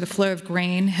interruptions to the flow of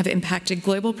grain have impacted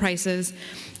global prices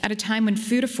at a time when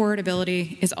food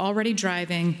affordability is already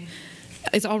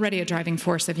a driving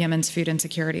force of Yemen's food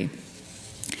insecurity.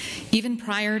 Even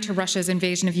prior to Russia's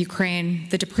invasion of Ukraine,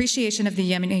 the depreciation of the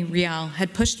Yemeni rial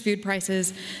had pushed food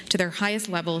prices to their highest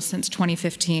levels since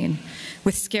 2015.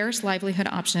 With scarce livelihood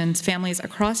options, families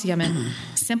across Yemen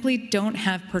simply don't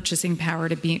have purchasing power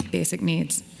to meet basic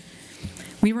needs.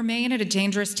 We remain at a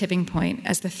dangerous tipping point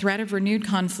as the threat of renewed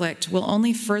conflict will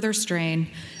only further strain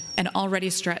an already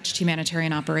stretched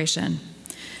humanitarian operation.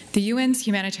 The UN's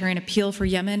humanitarian appeal for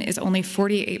Yemen is only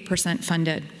 48%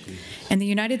 funded, and the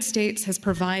United States has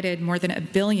provided more than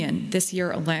 $1 billion this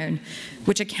year alone,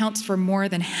 which accounts for more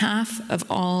than half of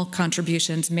all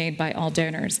contributions made by all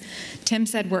donors. Tim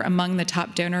said we're among the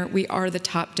top donor. We are the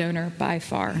top donor by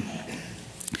far.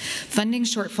 Funding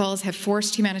shortfalls have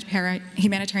forced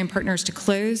humanitarian partners to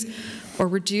close or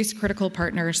reduce critical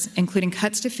partners, including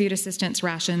cuts to food assistance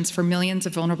rations for millions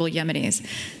of vulnerable Yemenis.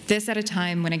 This at a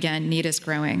time when, again, need is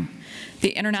growing. The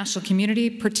international community,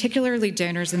 particularly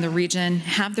donors in the region,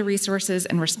 have the resources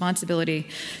and responsibility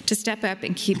to step up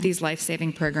and keep these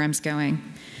life-saving programs going.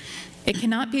 It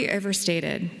cannot be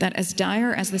overstated that as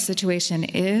dire as the situation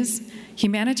is,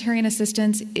 humanitarian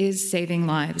assistance is saving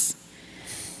lives.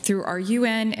 Through our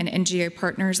UN and NGO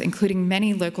partners, including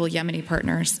many local Yemeni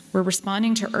partners, we're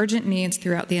responding to urgent needs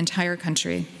throughout the entire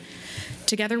country.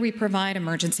 Together, we provide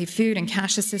emergency food and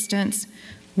cash assistance,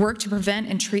 work to prevent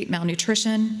and treat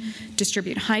malnutrition,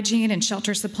 distribute hygiene and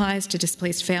shelter supplies to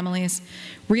displaced families,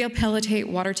 rehabilitate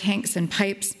water tanks and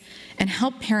pipes, and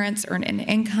help parents earn an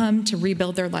income to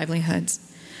rebuild their livelihoods.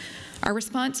 Our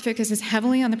response focuses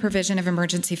heavily on the provision of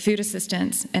emergency food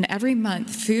assistance, and every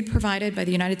month, food provided by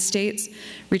the United States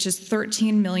reaches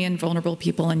 13 million vulnerable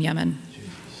people in Yemen.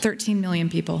 13 million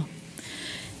people.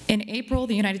 In April,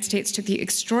 the United States took the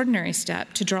extraordinary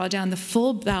step to draw down the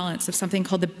full balance of something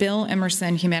called the Bill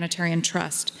Emerson Humanitarian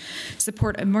Trust,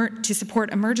 to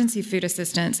support emergency food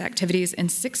assistance activities in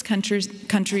 6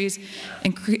 countries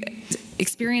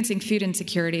experiencing food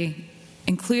insecurity,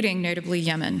 including notably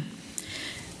Yemen.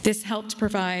 This helped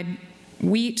provide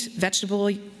wheat,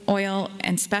 vegetable oil,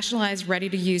 and specialized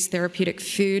ready-to-use therapeutic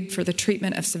food for the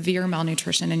treatment of severe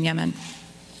malnutrition in Yemen.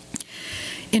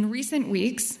 In recent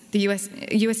weeks, the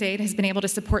USAID has been able to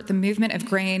support the movement of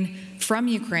grain from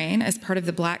Ukraine as part of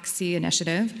the Black Sea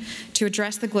Initiative to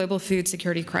address the global food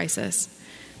security crisis.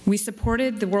 We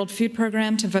supported the World Food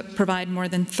Program to provide more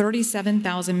than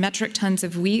 37,000 metric tons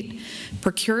of wheat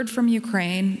procured from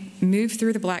Ukraine, moved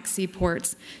through the Black Sea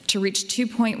ports to reach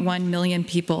 2.1 million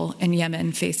people in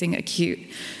Yemen facing acute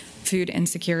food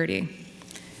insecurity.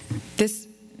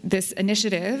 This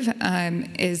initiative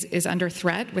is under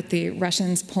threat with the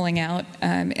Russians pulling out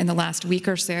in the last week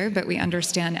or so, but we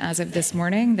understand as of this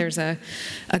morning there's a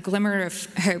glimmer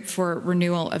of hope for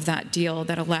renewal of that deal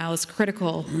that allows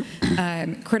critical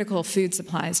food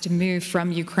supplies to move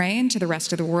from Ukraine to the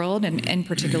rest of the world, and in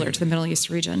particular to the Middle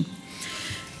East region.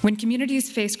 When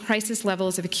communities face crisis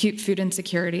levels of acute food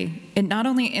insecurity, it not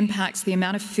only impacts the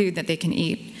amount of food that they can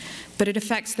eat, but it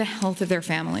affects the health of their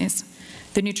families,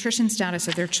 the nutrition status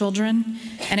of their children,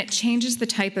 and it changes the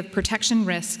type of protection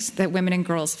risks that women and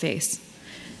girls face.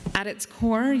 At its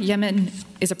core, Yemen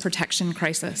is a protection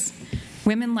crisis.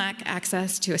 Women lack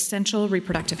access to essential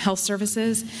reproductive health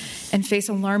services and face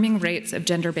alarming rates of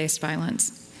gender-based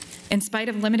violence. In spite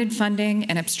of limited funding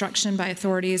and obstruction by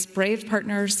authorities, brave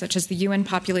partners such as the UN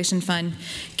Population Fund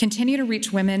continue to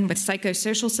reach women with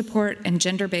psychosocial support and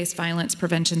gender-based violence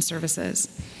prevention services.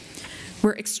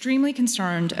 We're extremely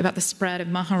concerned about the spread of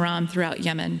Maharam throughout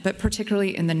Yemen, but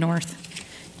particularly in the north.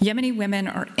 Yemeni women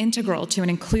are integral to an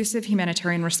inclusive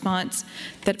humanitarian response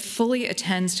that fully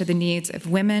attends to the needs of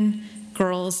women,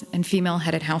 girls, and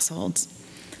female-headed households.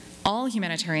 All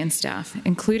humanitarian staff,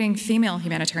 including female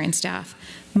humanitarian staff,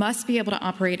 must be able to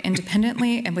operate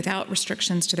independently and without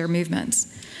restrictions to their movements.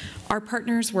 Our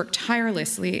partners work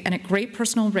tirelessly and at great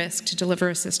personal risk to deliver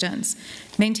assistance.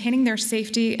 Maintaining their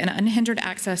safety and unhindered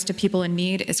access to people in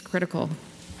need is critical.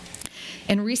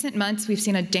 In recent months, we've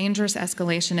seen a dangerous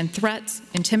escalation in threats,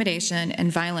 intimidation,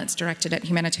 and violence directed at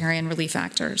humanitarian relief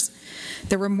actors.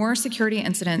 There were more security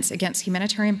incidents against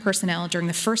humanitarian personnel during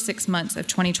the first 6 months of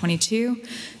 2022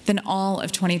 than all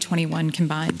of 2021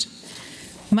 combined.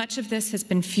 Much of this has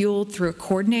been fueled through a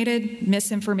coordinated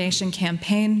misinformation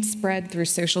campaign spread through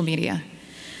social media.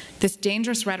 This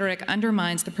dangerous rhetoric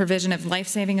undermines the provision of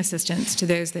life-saving assistance to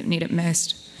those that need it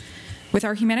most. With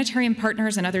our humanitarian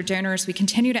partners and other donors, we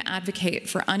continue to advocate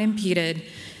for unimpeded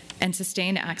and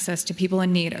sustained access to people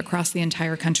in need across the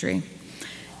entire country.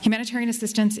 Humanitarian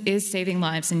assistance is saving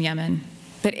lives in Yemen,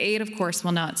 but aid, of course,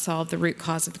 will not solve the root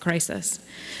cause of the crisis.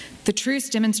 The truce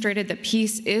demonstrated that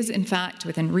peace is, in fact,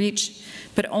 within reach,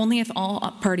 but only if all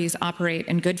parties operate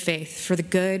in good faith for the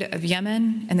good of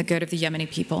Yemen and the good of the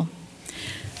Yemeni people.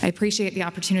 I appreciate the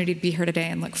opportunity to be here today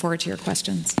and look forward to your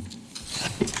questions.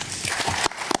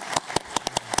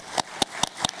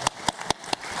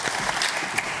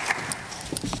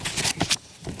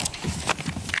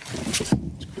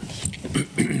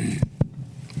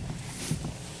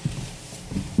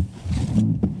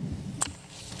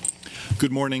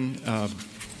 Good morning,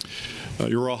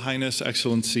 Your Royal Highness,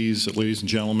 Excellencies, ladies and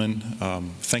gentlemen.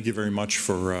 Thank you very much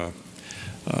for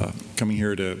coming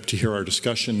here to hear our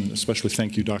discussion. Especially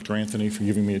thank you, Dr. Anthony, for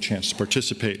giving me a chance to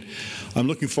participate. I'm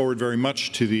looking forward very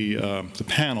much to the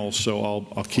panel, so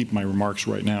I'll keep my remarks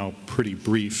right now pretty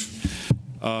brief.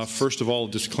 First of all, a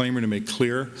disclaimer to make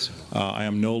clear, I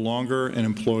am no longer an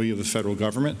employee of the federal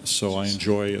government, so I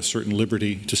enjoy a certain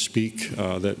liberty to speak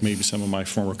that maybe some of my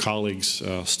former colleagues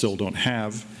still don't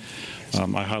have.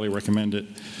 I highly recommend it.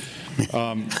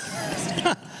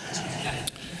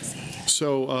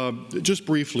 So just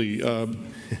briefly,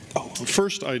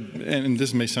 first, and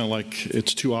this may sound like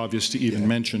it's too obvious to even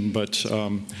mention, but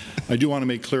I do want to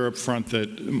make clear up front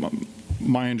that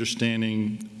my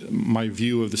understanding, my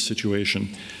view of the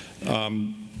situation,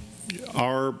 the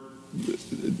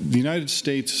United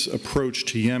States approach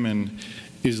to Yemen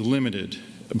is limited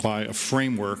by a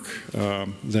framework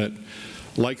that,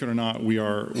 like it or not, we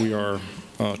are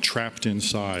trapped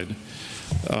inside.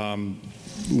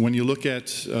 When you look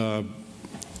at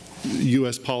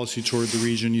U.S. policy toward the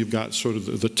region, you've got sort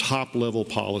of the top-level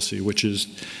policy, which is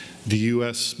the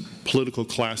U.S. political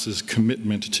class's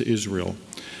commitment to Israel.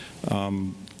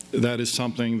 That is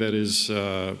something that is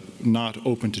not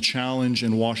open to challenge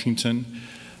in Washington,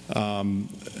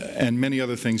 and many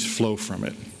other things flow from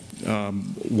it.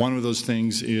 One of those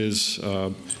things is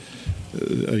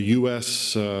the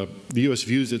U.S.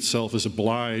 views itself as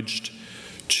obliged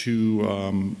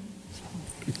to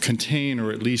contain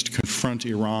or at least confront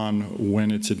Iran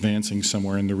when it's advancing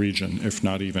somewhere in the region, if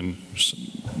not even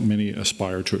many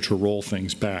aspire to roll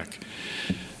things back.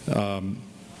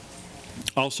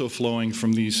 Also flowing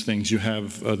from these things, you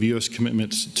have the U.S.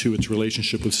 commitments to its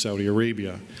relationship with Saudi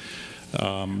Arabia,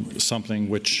 something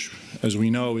which, as we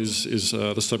know, is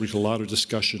the subject of a lot of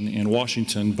discussion in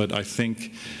Washington, but I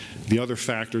think the other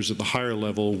factors at the higher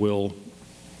level will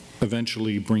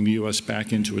eventually bring the U.S.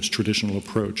 back into its traditional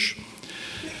approach.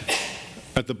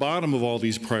 At the bottom of all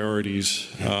these priorities,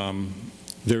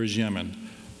 there is Yemen.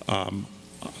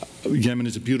 Yemen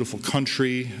is a beautiful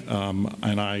country,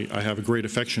 and I have a great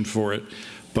affection for it,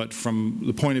 but from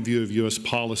the point of view of U.S.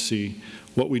 policy,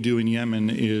 what we do in Yemen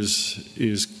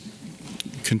is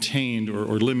contained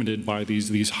or limited by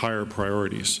these higher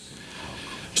priorities.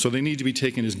 So they need to be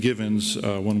taken as givens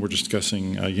when we're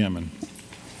discussing Yemen.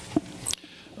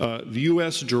 The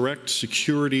U.S. direct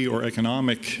security or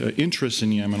economic interests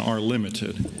in Yemen are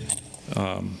limited.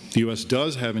 The U.S.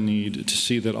 does have a need to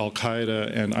see that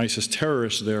al-Qaeda and ISIS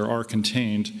terrorists there are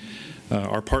contained.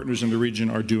 Our partners in the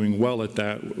region are doing well at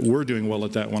that. We're doing well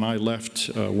at that when I left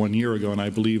 1 year ago, and I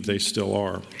believe they still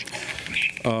are.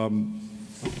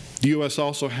 The U.S.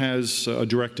 also has a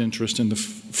direct interest in the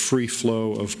free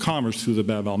flow of commerce through the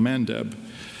Bab al-Mandeb.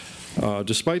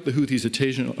 Despite the Houthis'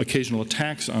 occasional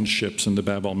attacks on ships in the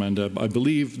Bab al-Mandeb, I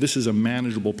believe this is a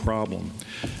manageable problem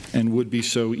and would be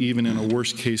so even in a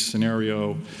worst-case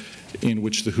scenario in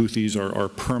which the Houthis are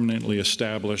permanently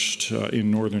established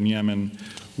in northern Yemen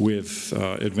with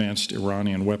advanced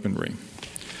Iranian weaponry.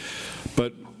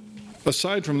 But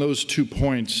aside from those 2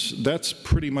 points, that's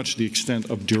pretty much the extent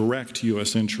of direct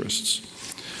U.S. interests.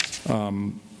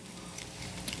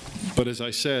 But as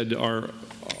I said, our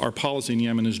policy in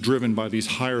Yemen is driven by these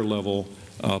higher level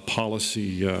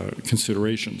policy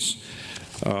considerations.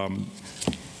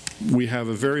 We have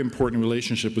a very important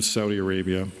relationship with Saudi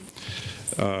Arabia,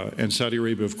 and Saudi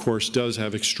Arabia, of course, does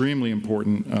have extremely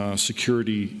important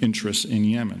security interests in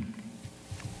Yemen.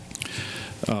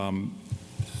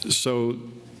 So,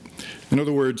 in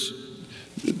other words,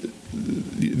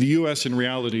 the U.S. in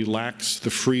reality lacks the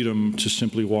freedom to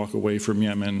simply walk away from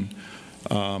Yemen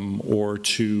or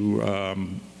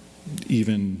to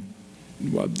even,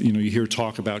 you hear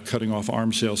talk about cutting off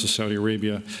arms sales to Saudi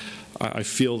Arabia. I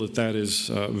feel that that is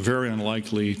very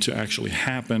unlikely to actually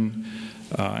happen.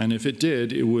 And if it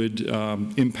did, it would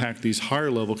impact these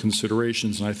higher level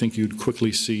considerations, and I think you'd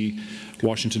quickly see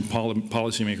Washington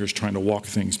policymakers trying to walk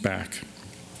things back.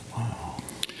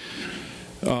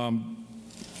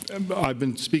 I've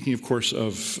been speaking, of course,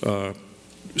 of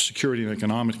security and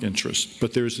economic interests,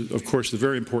 but there's, of course, the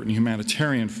very important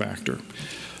humanitarian factor.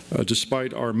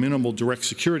 Despite our minimal direct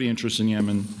security interests in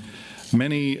Yemen,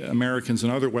 many Americans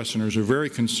and other Westerners are very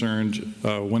concerned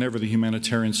whenever the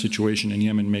humanitarian situation in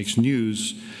Yemen makes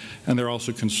news, and they're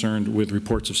also concerned with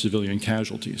reports of civilian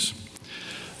casualties.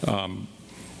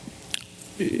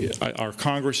 Our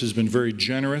Congress has been very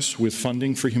generous with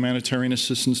funding for humanitarian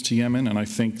assistance to Yemen, and I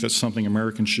think that's something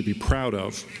Americans should be proud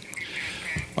of.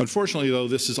 Unfortunately, though,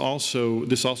 this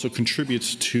also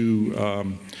contributes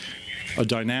to a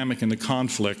dynamic in the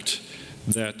conflict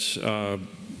that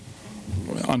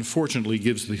unfortunately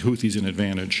gives the Houthis an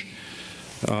advantage.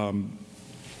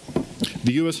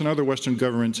 The U.S. and other Western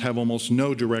governments have almost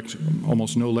no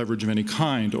leverage of any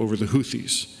kind over the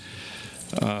Houthis.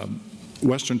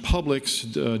 Western publics,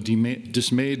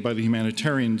 dismayed by the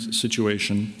humanitarian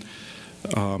situation,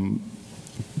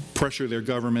 pressure their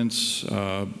governments.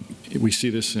 We see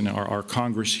this in our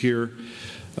Congress here.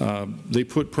 They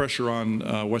put pressure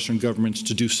on Western governments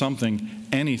to do something,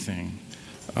 anything,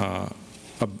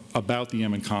 about the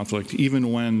Yemen conflict,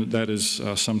 even when that is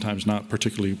sometimes not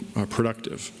particularly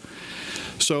productive.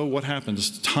 So what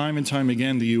happens? Time and time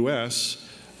again, the U.S.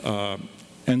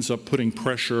 Ends up putting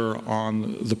pressure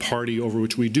on the party over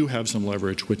which we do have some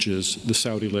leverage, which is the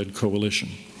Saudi-led coalition.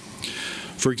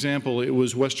 For example, it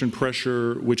was Western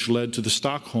pressure which led to the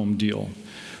Stockholm deal,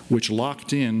 which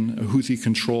locked in Houthi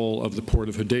control of the port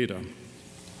of Hodeidah.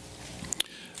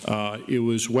 It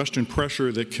was Western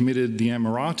pressure that committed the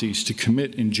Emiratis to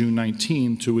commit in June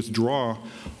 19 to withdraw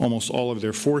almost all of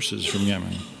their forces from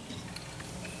Yemen.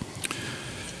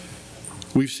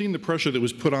 We've seen the pressure that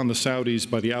was put on the Saudis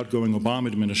by the outgoing Obama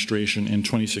administration in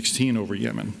 2016 over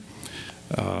Yemen.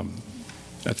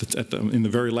 in the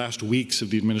very last weeks of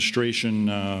the administration,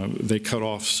 they cut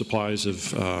off supplies of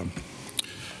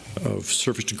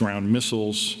surface-to-ground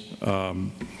missiles.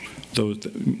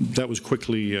 That was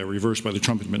quickly reversed by the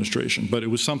Trump administration. But it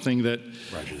was something that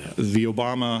the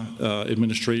Obama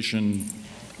administration,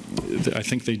 I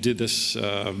think they did this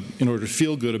in order to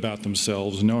feel good about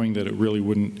themselves, knowing that it really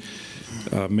wouldn't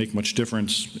make much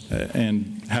difference,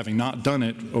 and having not done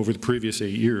it over the previous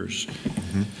 8 years.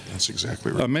 Mm-hmm. That's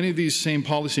exactly right. Many of these same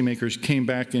policymakers came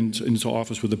back into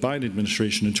office with the Biden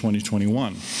administration in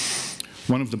 2021.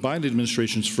 One of the Biden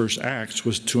administration's first acts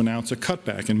was to announce a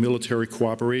cutback in military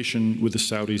cooperation with the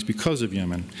Saudis because of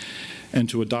Yemen, and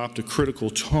to adopt a critical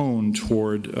tone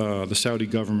toward the Saudi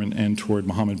government and toward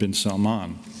Mohammed bin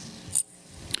Salman.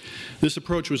 This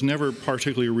approach was never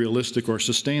particularly realistic or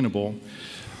sustainable,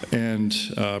 and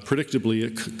predictably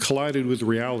it collided with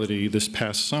reality this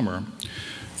past summer,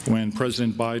 when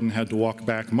President Biden had to walk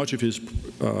back much of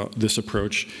this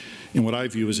approach in what I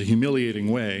view as a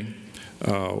humiliating way,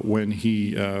 when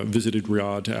he visited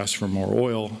Riyadh to ask for more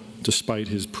oil, despite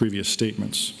his previous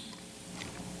statements.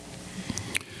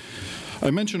 I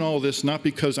mention all this not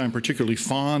because I'm particularly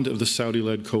fond of the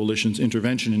Saudi-led coalition's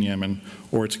intervention in Yemen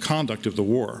or its conduct of the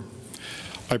war.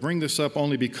 I bring this up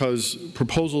only because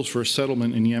proposals for a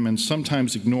settlement in Yemen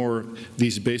sometimes ignore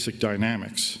these basic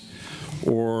dynamics,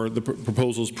 or the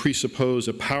proposals presuppose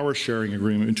a power-sharing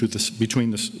agreement between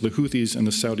the Houthis and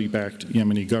the Saudi-backed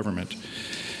Yemeni government.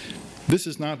 This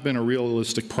has not been a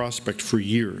realistic prospect for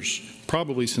years,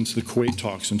 probably since the Kuwait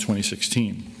talks in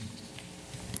 2016.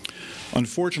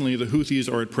 Unfortunately, the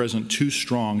Houthis are at present too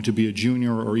strong to be a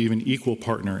junior or even equal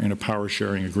partner in a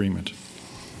power-sharing agreement.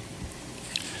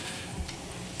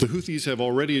 The Houthis have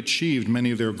already achieved many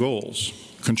of their goals: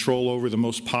 control over the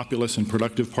most populous and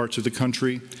productive parts of the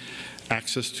country,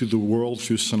 access to the world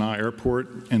through Sana'a Airport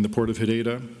and the port of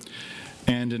Hodeidah,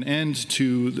 and an end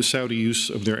to the Saudi use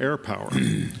of their air power.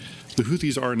 The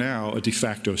Houthis are now a de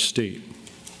facto state.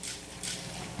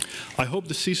 I hope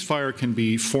the ceasefire can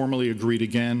be formally agreed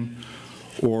again,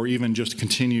 or even just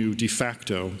continue de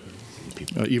facto,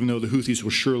 even though the Houthis will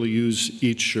surely use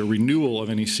each renewal of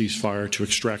any ceasefire to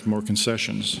extract more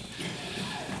concessions.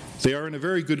 They are in a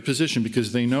very good position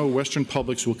because they know Western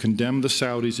publics will condemn the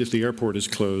Saudis if the airport is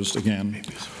closed again,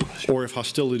 or if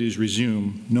hostilities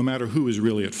resume, no matter who is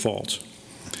really at fault.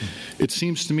 It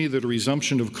seems to me that a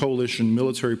resumption of coalition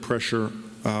military pressure,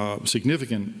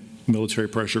 significant military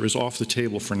pressure, is off the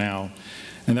table for now,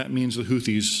 and that means the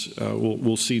Houthis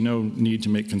will see no need to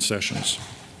make concessions.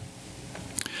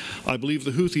 I believe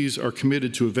the Houthis are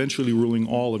committed to eventually ruling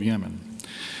all of Yemen.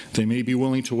 They may be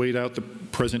willing to wait out the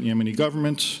present Yemeni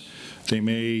government. They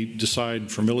may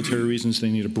decide for military reasons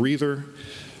they need a breather,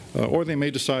 or they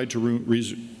may decide to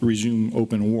resume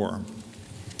open war.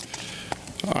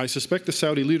 I suspect the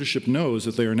Saudi leadership knows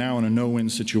that they are now in a no-win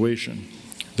situation.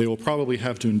 They will probably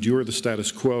have to endure the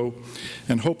status quo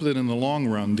and hope that in the long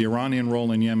run the Iranian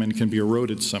role in Yemen can be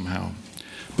eroded somehow.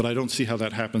 But I don't see how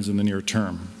that happens in the near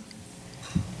term.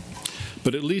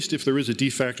 But at least if there is a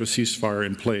de facto ceasefire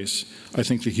in place, I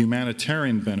think the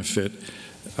humanitarian benefit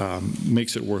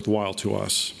makes it worthwhile to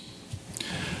us.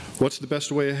 What's the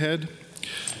best way ahead?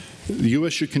 The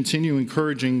U.S. should continue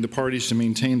encouraging the parties to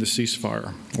maintain the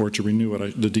ceasefire, or to renew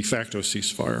it, the de facto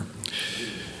ceasefire.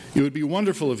 It would be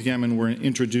wonderful if Yemen were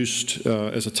introduced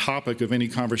as a topic of any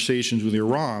conversations with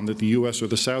Iran that the U.S. or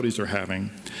the Saudis are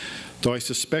having, though I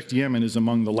suspect Yemen is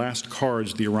among the last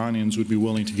cards the Iranians would be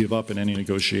willing to give up in any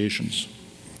negotiations.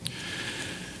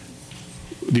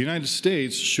 The United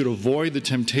States should avoid the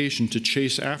temptation to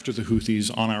chase after the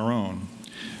Houthis on our own,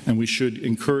 and we should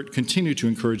continue to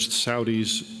encourage the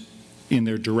Saudis in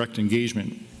their direct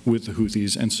engagement with the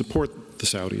Houthis and support the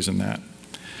Saudis in that.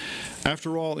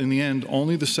 After all, in the end,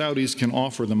 only the Saudis can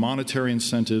offer the monetary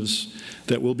incentives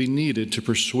that will be needed to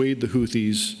persuade the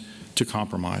Houthis to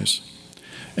compromise.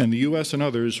 And the U.S. and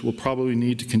others will probably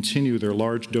need to continue their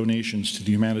large donations to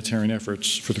the humanitarian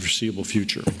efforts for the foreseeable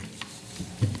future.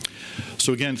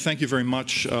 So again, thank you very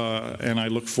much, and I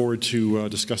look forward to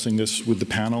discussing this with the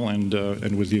panel and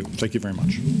with you. Thank you very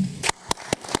much.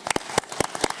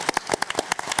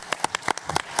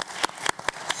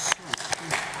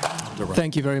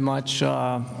 Thank you very much,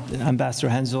 Ambassador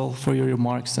Hensel, for your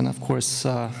remarks, and of course,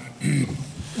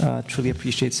 truly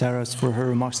appreciate Sarah for her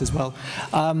remarks as well.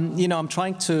 You know,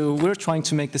 we're trying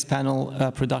to make this panel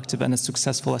productive and as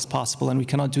successful as possible, and we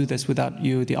cannot do this without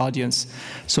you, the audience.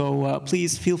 So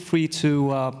please feel free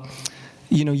to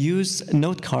use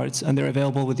note cards, and they're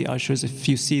available with the ushers. If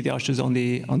you see the ushers on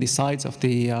the sides of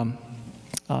the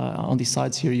on the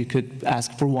sides here, you could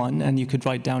ask for one, and you could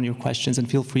write down your questions, and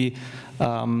feel free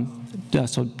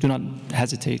So do not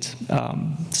hesitate.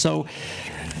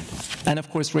 And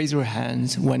of course, raise your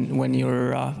hand when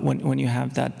you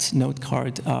have that note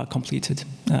card completed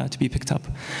to be picked up.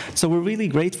 So we're really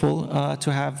grateful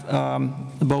to have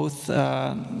both,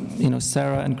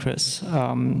 Sarah and Chris.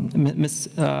 Ms.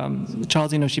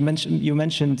 Charles, you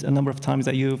mentioned a number of times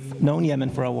that you've known Yemen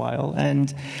for a while,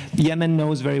 and Yemen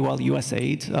knows very well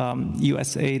USAID.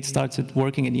 USAID started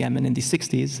working in Yemen in the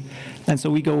 60s, and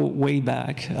so we go way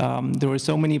back. There were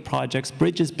so many projects,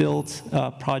 bridges built,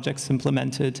 projects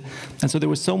implemented. And so there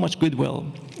was so much goodwill.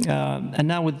 And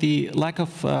now with the lack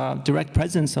of direct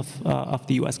presence of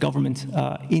the US government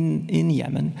in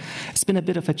Yemen, it's been a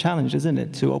bit of a challenge, isn't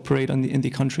it, to operate in the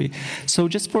country. So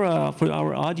just for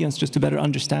our audience, just to better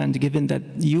understand, given that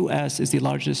US is the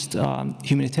largest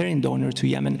humanitarian donor to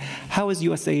Yemen, how is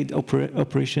USAID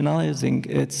operationalizing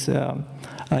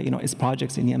its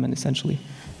projects in Yemen, essentially?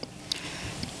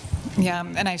 Yeah,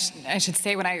 and I should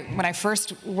say when I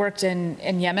first worked in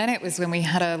Yemen, it was when we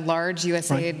had a large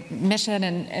USAID mission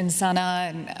in Sana'a,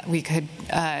 and we could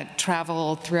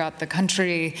travel throughout the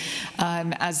country.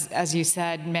 As you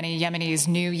said, many Yemenis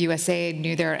knew USAID,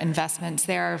 knew their investments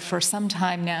there. For some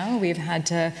time now, we've had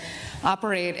to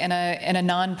operate in a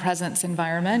non-presence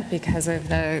environment because of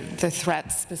the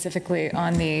threats specifically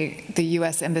on the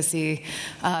U.S. Embassy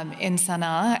in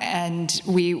Sana'a, and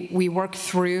we work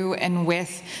through and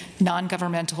with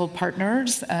non-governmental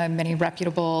partners, many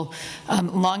reputable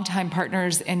longtime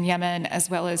partners in Yemen, as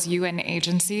well as UN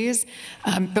agencies.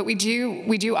 But we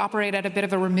do operate at a bit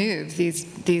of a remove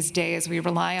these days. We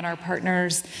rely on our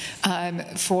partners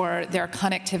for their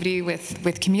connectivity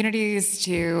with communities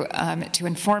to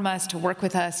inform us, to work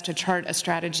with us, to chart a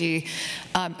strategy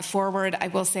forward. I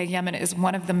will say Yemen is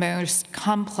one of the most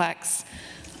complex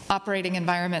operating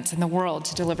environments in the world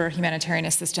to deliver humanitarian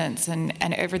assistance, and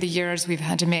over the years we've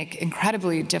had to make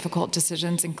incredibly difficult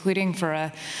decisions, including for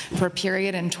a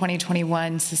period in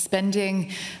 2021 suspending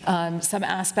some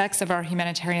aspects of our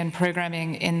humanitarian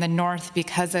programming in the north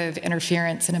because of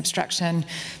interference and obstruction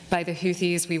by the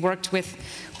Houthis. We worked with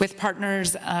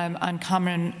partners on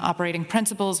common operating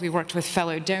principles. We worked with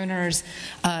fellow donors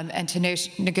and to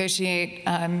negotiate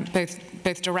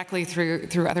both directly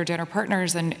through other donor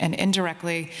partners and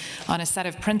indirectly on a set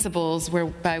of principles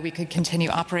whereby we could continue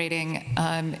operating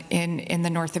in the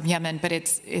north of Yemen. But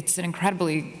it's an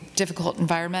incredibly difficult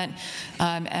environment,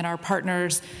 and our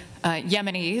partners,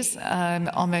 Yemenis,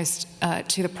 almost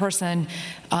to the person,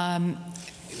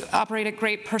 operate at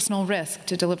great personal risk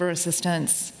to deliver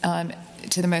assistance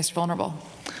to the most vulnerable.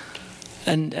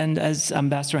 And as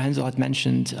Ambassador Hensel had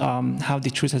mentioned, how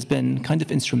the truce has been kind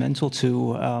of instrumental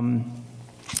to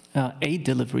aid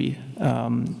delivery,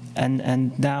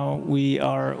 and now we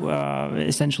are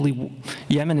essentially,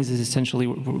 Yemen is essentially,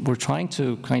 we're trying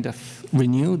to kind of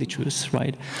renew the truce,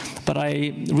 right? But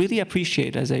I really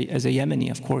appreciate, as a Yemeni,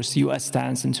 of course, U.S.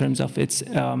 stance in terms of its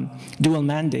dual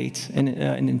mandate in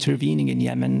intervening in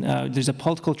Yemen. There's a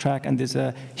political track and there's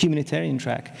a humanitarian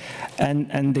track,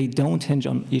 and they don't hinge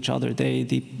on each other.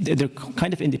 They're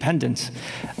kind of independent,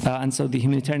 and so the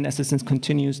humanitarian assistance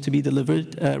continues to be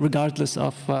delivered regardless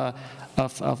of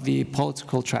the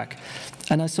political track.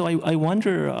 And so I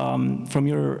wonder, from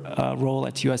your role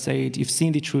at USAID, you've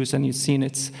seen the truce and you've seen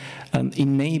its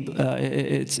enablement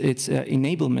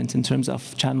in terms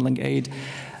of channeling aid.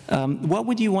 What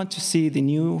would you want to see the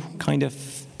new kind of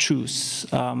truce?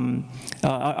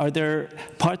 Are there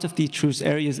parts of the truce,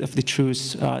 areas of the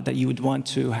truce that you would want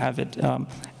to have it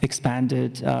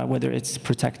expanded, whether it's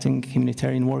protecting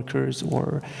humanitarian workers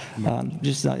or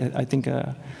just, I think,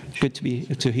 good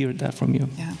to hear that from you.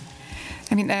 Yeah,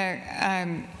 I mean,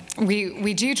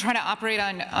 we do try to operate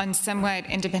on somewhat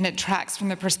independent tracks from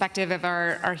the perspective of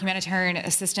our humanitarian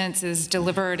assistance is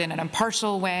delivered in an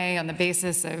impartial way on the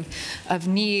basis of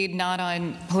need, not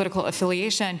on political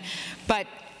affiliation. But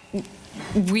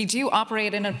we do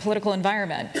operate in a political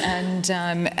environment,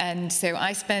 and so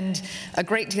I spend a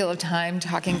great deal of time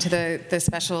talking to the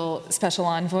special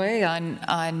envoy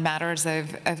on matters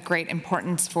of great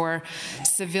importance for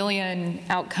civilian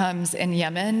outcomes in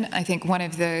Yemen. I think one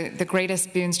of the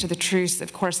greatest boons to the truce,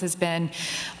 of course, has been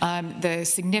the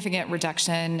significant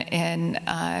reduction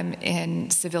in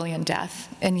civilian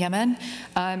death in Yemen,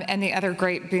 and the other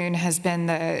great boon has been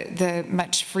the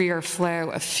much freer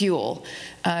flow of fuel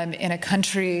in a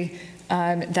country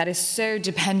that is so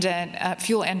dependent,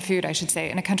 fuel and food, I should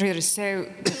say, in a country that is so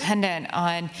dependent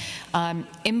on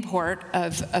import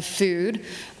of food.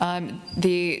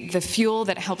 The fuel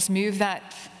that helps move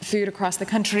that food across the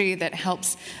country, that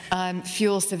helps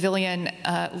fuel civilian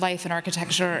life and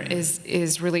architecture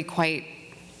is really quite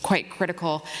quite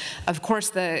critical. Of course,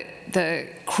 the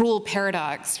cruel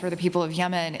paradox for the people of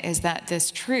Yemen is that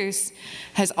this truce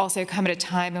has also come at a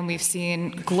time when we've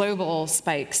seen global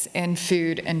spikes in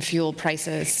food and fuel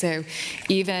prices. So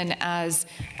even as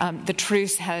the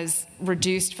truce has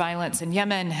reduced violence in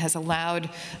Yemen, has allowed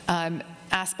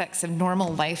aspects of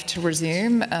normal life to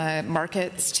resume,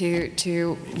 markets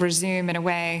to resume in a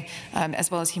way,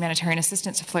 as well as humanitarian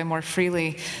assistance to flow more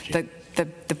freely,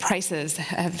 the prices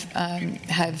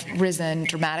have risen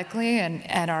dramatically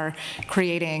and are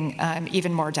creating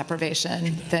even more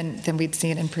deprivation than we'd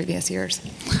seen in previous years.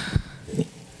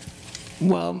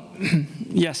 Well,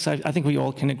 yes, I think we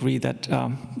all can agree that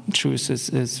truce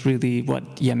is really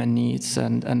what Yemen needs,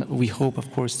 and we hope, of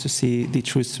course, to see the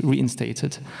truce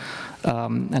reinstated,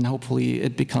 and hopefully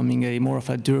it becoming a more of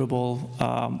a durable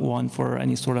one for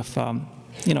any sort of,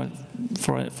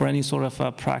 for any sort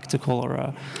of practical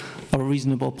or a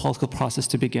reasonable political process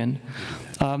to begin.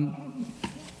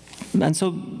 And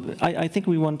so I think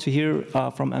we want to hear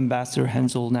from Ambassador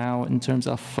Hensel now in terms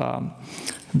of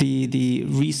the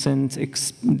recent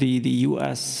the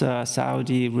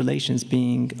U.S.-Saudi relations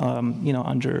being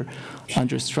under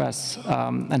stress,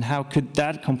 and how could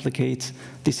that complicate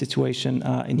the situation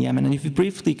in Yemen? And you've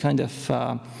briefly kind of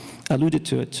alluded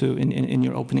to it too in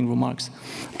your opening remarks.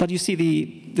 But you see,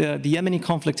 the Yemeni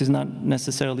conflict is not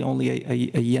necessarily only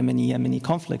a Yemeni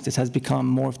conflict. It has become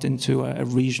morphed into a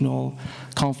regional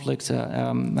conflict,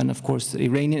 and of course, the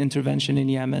Iranian intervention in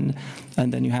Yemen,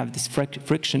 and then you have this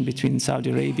friction between Saudi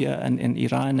Arabia and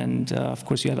Iran, and of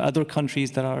course, you have other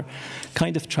countries that are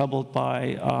kind of troubled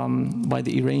by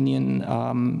the Iranian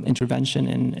intervention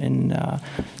in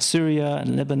Syria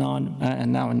and Lebanon,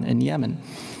 and now in Yemen.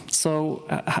 So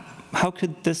how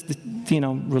could this,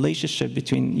 relationship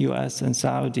between U.S. and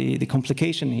Saudi, the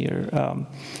complication here,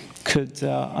 could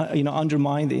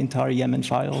undermine the entire Yemen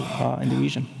file in the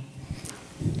region?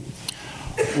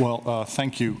 Well,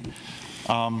 thank you.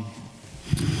 I've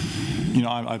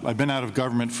been out of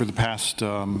government for the past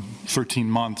 13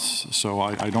 months, so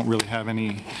I don't really have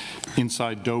any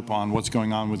inside dope on what's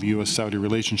going on with the U.S.-Saudi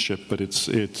relationship, but it's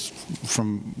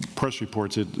from press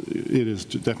reports, it is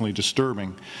definitely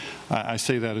disturbing. I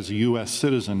say that as a U.S.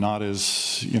 citizen, not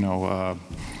as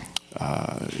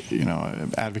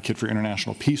advocate for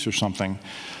international peace or something.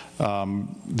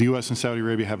 The U.S. and Saudi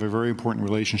Arabia have a very important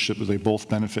relationship that they both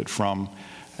benefit from.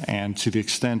 And to the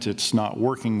extent it's not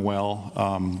working well,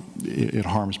 it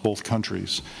harms both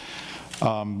countries.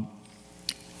 And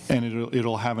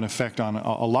it'll have an effect on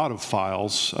a lot of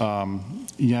files,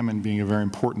 Yemen being a very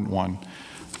important one.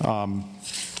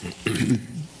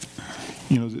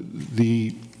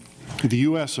 The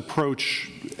U.S. approach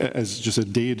as just a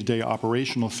day-to-day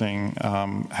operational thing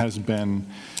has been,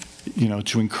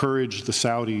 to encourage the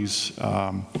Saudis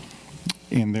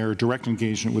in their direct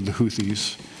engagement with the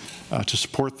Houthis, to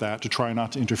support that, to try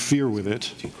not to interfere with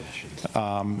it,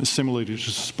 similarly to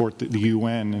support the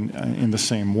UN in the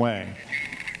same way.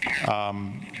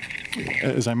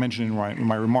 As I mentioned in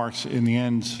my remarks, in the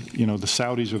end, the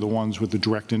Saudis are the ones with the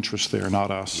direct interest there,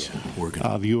 not us.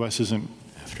 Yeah,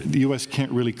 the U.S.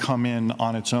 can't really come in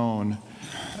on its own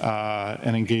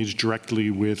and engage directly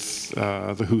with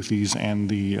the Houthis and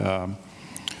the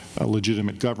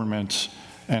legitimate government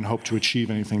and hope to achieve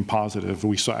anything positive.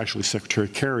 We saw actually Secretary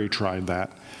Kerry tried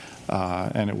that,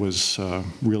 and it was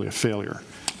really a failure.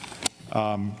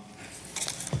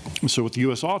 So what the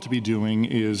U.S. ought to be doing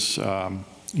is,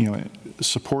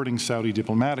 supporting Saudi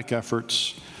diplomatic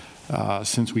efforts,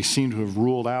 since we seem to have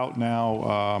ruled out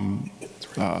now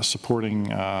supporting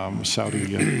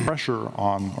Saudi pressure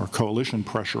on, or coalition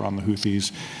pressure on the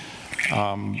Houthis.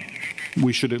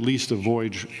 We should at least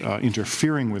avoid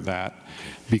interfering with that,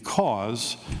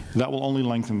 because that will only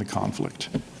lengthen the conflict.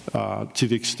 To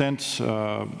the extent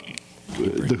the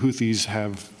Houthis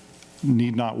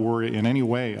need not worry in any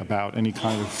way about any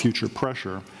kind of future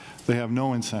pressure, they have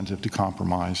no incentive to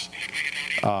compromise.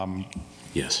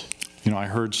 Yes. I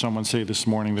heard someone say this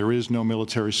morning there is no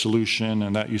military solution,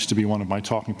 and that used to be one of my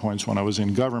talking points when I was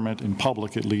in government, in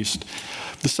public at least.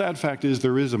 The sad fact is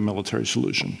there is a military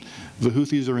solution. The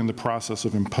Houthis are in the process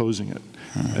of imposing it.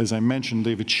 As I mentioned,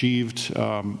 they've achieved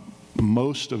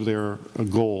most of their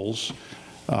goals.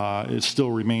 It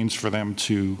still remains for them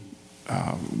to,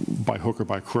 by hook or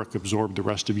by crook, absorb the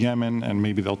rest of Yemen, and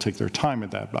maybe they'll take their time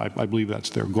at that, but I believe that's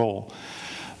their goal.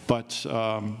 But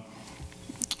the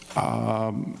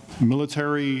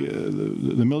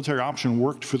military option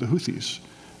worked for the Houthis,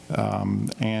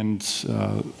 and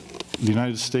the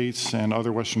United States and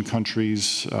other Western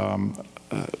countries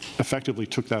effectively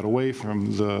took that away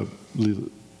from the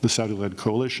Saudi-led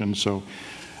coalition. So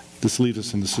this leaves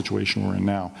us in the situation we're in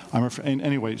now. And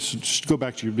anyway, so just to go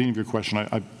back to the beginning of your question,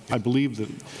 I believe that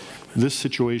this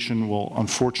situation will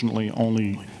unfortunately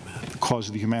only cause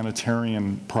the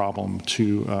humanitarian problem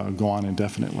to go on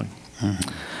indefinitely.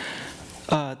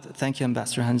 Thank you,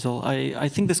 Ambassador Hensel. I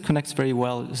think this connects very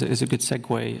well, is a good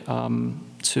segue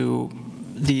to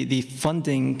the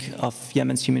funding of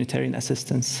Yemen's humanitarian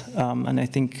assistance. And I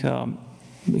think,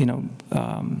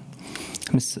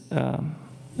 Ms.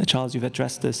 Charles, you've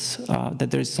addressed this, that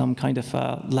there's some kind of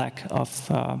lack of,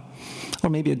 or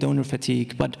maybe a donor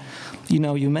fatigue. But,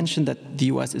 you mentioned that the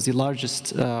U.S. is the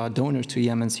largest donor to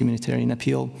Yemen's humanitarian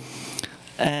appeal.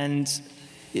 And,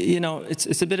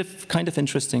 it's a bit of kind of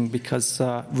interesting because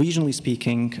regionally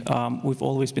speaking, we've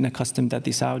always been accustomed that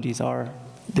the Saudis are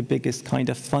the biggest kind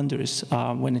of funders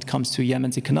when it comes to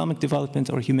Yemen's economic development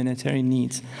or humanitarian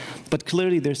needs. But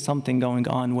clearly there's something going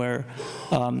on where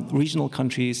regional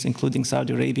countries, including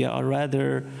Saudi Arabia, are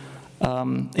rather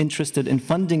interested in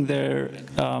funding their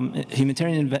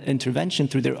humanitarian intervention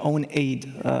through their own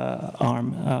aid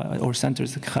arm or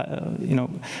centers.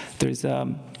 There's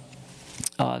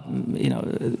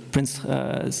Prince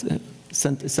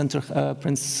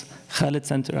Khalid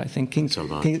Center, I think, King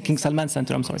Salman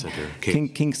Center, I'm sorry,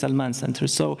 King Salman Center.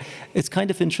 So it's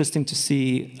kind of interesting to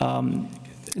see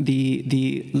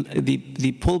the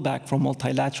pullback from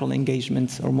multilateral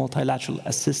engagement or multilateral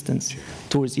assistance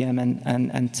towards Yemen and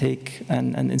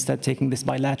instead taking this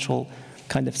bilateral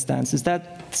kind of stance. Is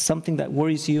that something that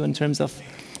worries you in terms of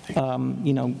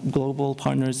global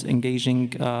partners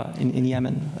engaging in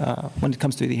Yemen when it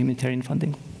comes to the humanitarian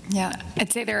funding? Yeah,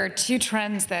 I'd say there are two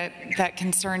trends that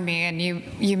concern me, and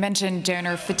you mentioned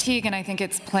donor fatigue, and I think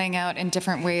it's playing out in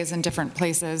different ways in different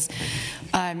places.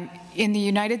 In the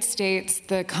United States,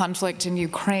 the conflict in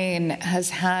Ukraine has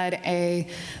had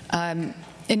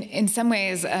in some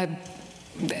ways,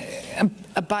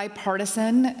 a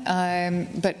bipartisan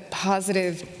but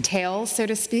positive tale, so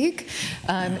to speak.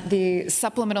 The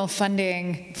supplemental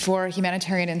funding for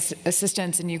humanitarian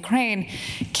assistance in Ukraine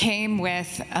came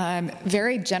with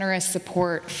very generous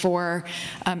support for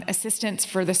assistance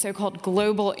for the so-called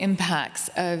global impacts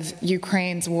of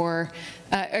Ukraine's war,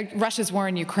 Russia's war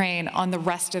in Ukraine on the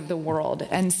rest of the world.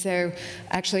 And so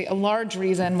actually a large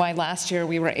reason why last year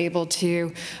we were able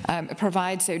to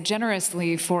provide so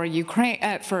generously for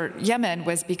Yemen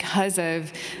was because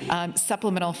of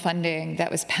supplemental funding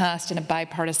that was passed in a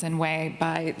bipartisan way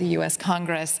by the U.S.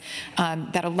 Congress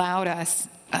that allowed us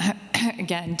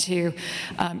again to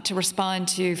respond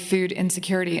to food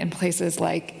insecurity in places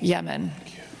like Yemen.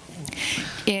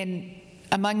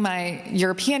 Among my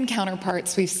European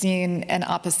counterparts, we've seen an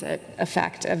opposite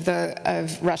effect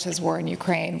of Russia's war in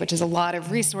Ukraine, which is a lot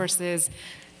of resources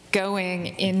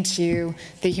going into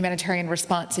the humanitarian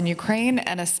response in Ukraine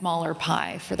and a smaller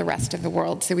pie for the rest of the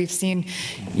world. So we've seen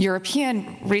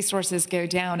European resources go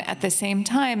down. At the same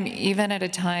time, even at a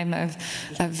time of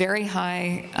very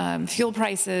high fuel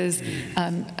prices,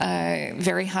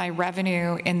 very high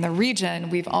revenue in the region,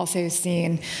 we've also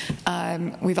seen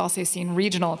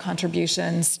regional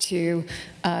contributions to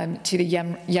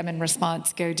the Yemen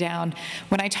response go down.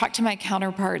 When I talk to my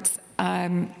counterparts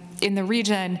in the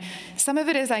region, some of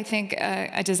it is, I think,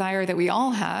 a desire that we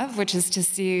all have, which is to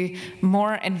see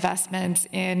more investments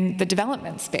in the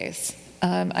development space.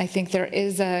 I think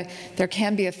there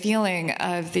can be a feeling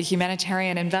of the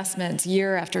humanitarian investments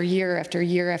year after year after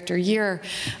year after year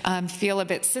feel a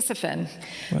bit Sisyphean,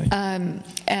 right.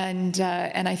 And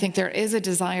I think there is a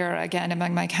desire, again,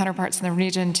 among my counterparts in the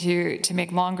region to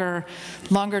make longer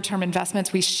term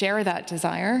investments. We share that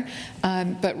desire,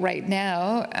 but right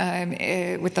now,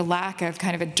 with the lack of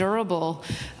kind of a durable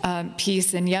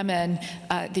peace in Yemen,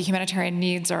 the humanitarian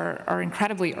needs are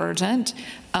incredibly urgent.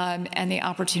 And the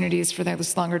opportunities for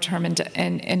those longer-term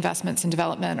investments in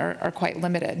development are quite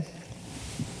limited.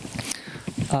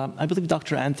 I believe,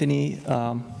 Dr. Anthony,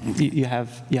 you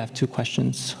have two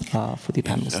questions for the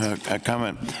panelists. A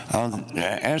comment.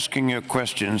 Asking your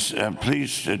questions,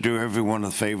 please do everyone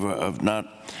a favor of not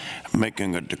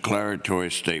making a declaratory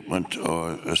statement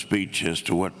or a speech as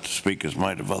to what speakers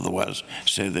might have otherwise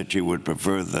said that you would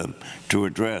prefer them to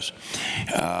address.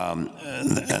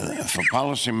 For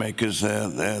policymakers,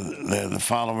 there are the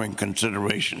following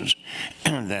considerations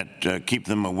that keep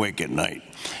them awake at night.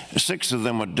 6 of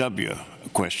them are W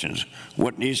questions.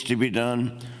 What needs to be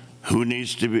done? Who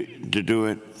needs to do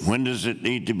it? When does it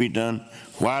need to be done?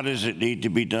 Why does it need to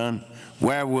be done?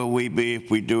 Where will we be if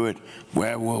we do it?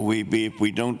 Where will we be if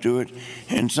we don't do it?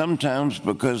 And sometimes,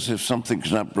 because if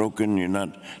something's not broken, you're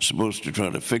not supposed to try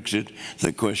to fix it,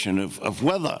 the question of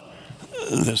whether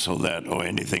this or that or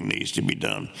anything needs to be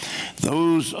done.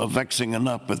 Those are vexing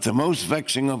enough, but the most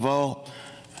vexing of all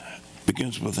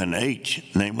begins with an H,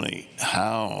 namely,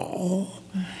 how?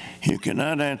 You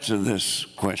cannot answer this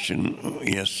question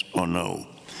yes or no.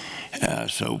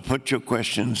 So put your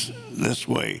questions this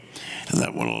way.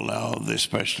 That will allow the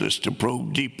specialist to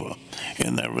probe deeper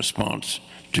in their response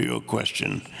to your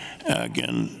question,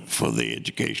 again, for the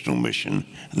educational mission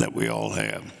that we all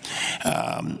have.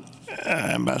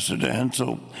 Ambassador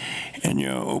Hensel, in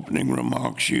your opening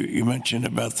remarks, you mentioned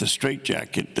about the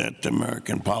straitjacket that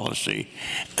American policy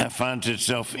finds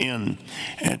itself in.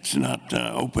 It's not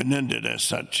open-ended as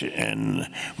such, and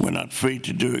we're not free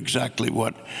to do exactly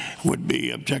what would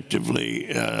be objectively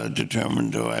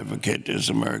determined or advocate as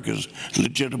America's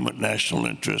legitimate national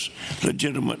interests,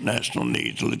 legitimate national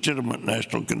needs, legitimate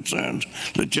national concerns,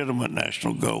 legitimate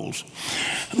national goals.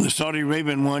 The Saudi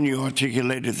Arabian one, you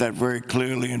articulated that very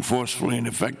clearly and forcefully and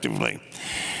effectively.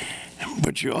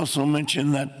 But you also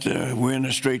mentioned that we're in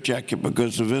a straitjacket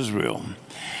because of Israel.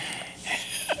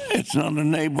 It's not a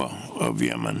neighbor of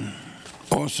Yemen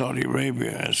or Saudi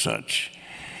Arabia as such.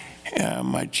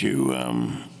 Might you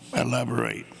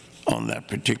elaborate on that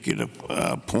particular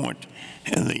point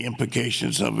and the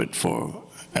implications of it for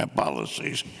our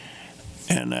policies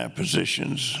and our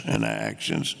positions and our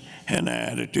actions and our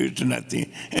attitudes, and at the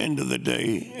end of the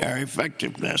day, our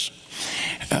effectiveness?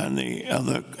 And the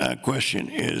other question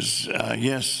is,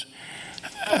 yes,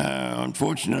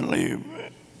 unfortunately,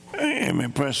 I'm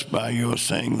impressed by your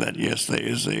saying that, yes, there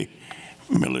is a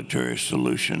military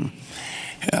solution.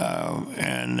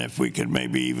 And if we could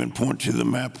maybe even point to the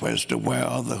map as to where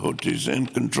are the Houthis in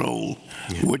control,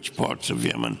 which parts of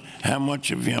Yemen, how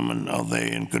much of Yemen are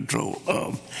they in control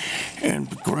of? And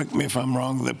correct me if I'm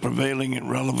wrong, the prevailing and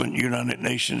relevant United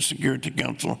Nations Security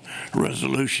Council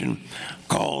resolution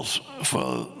calls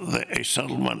for a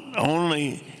settlement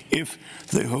only if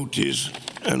the Houthis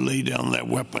lay down their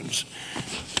weapons.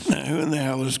 Now, who in the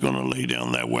hell is going to lay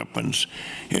down their weapons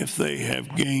if they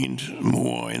have gained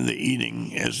more in the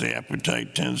eating as the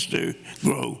appetite tends to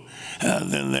grow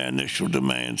than their initial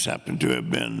demands happen to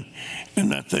have been,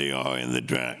 and that they are in the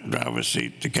driver's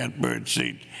seat, the catbird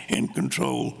seat, in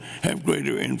control, have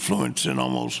greater influence than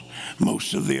almost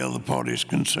most of the other parties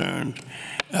concerned?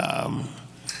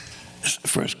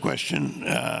 First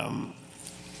question,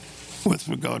 with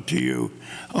regard to you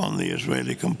on the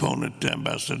Israeli component,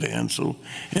 Ambassador Hensel,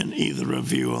 and either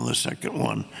of you on the second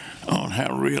one, on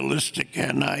how realistic,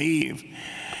 how naive,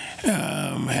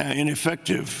 how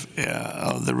ineffective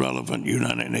are the relevant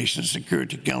United Nations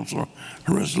Security Council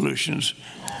resolutions.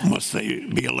 Must they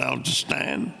be allowed to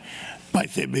stand?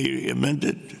 Might they be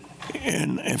amended?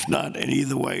 And if not, in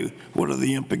either way, what are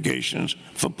the implications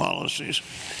for policies?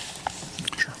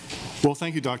 Sure. Well,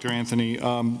 thank you, Dr. Anthony.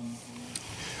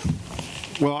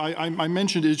 Well, I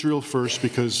mentioned Israel first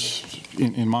because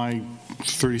in my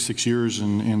 36 years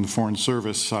in the Foreign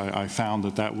Service, I found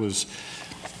that was,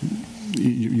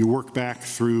 you work back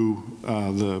through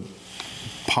the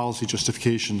policy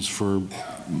justifications for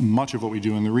much of what we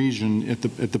do in the region. At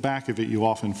the back of it, you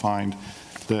often find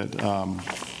that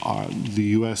the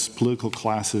U.S. political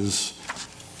class's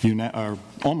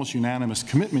almost unanimous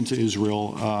commitment to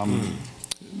Israel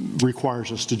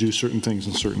requires us to do certain things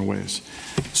in certain ways.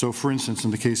 So, for instance,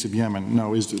 in the case of Yemen,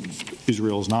 no,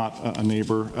 Israel is not a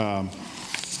neighbor.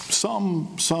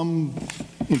 Some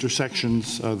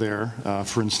intersections there.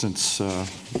 For instance,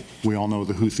 we all know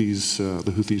the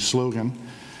Houthis slogan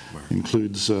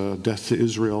includes death to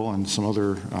Israel and some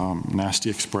other nasty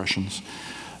expressions.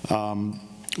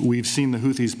 We've seen the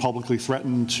Houthis publicly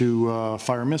threaten to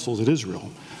fire missiles at Israel.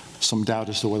 Some doubt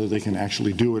as to whether they can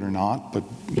actually do it or not, but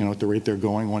at the rate they're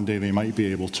going, one day they might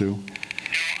be able to.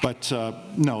 But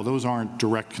no, those aren't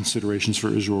direct considerations for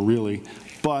Israel, really.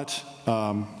 But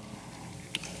the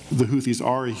Houthis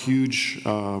are a huge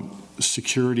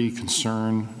security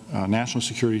concern, national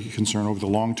security concern over the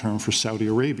long term for Saudi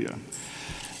Arabia.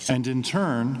 And in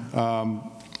turn,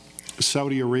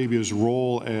 Saudi Arabia's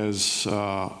role as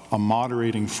a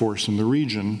moderating force in the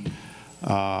region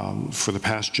for the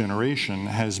past generation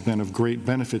has been of great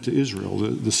benefit to Israel.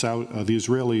 The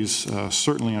Israelis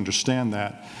certainly understand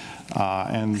that,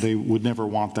 and they would never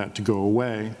want that to go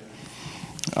away.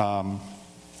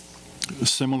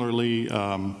 Similarly,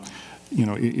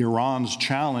 Iran's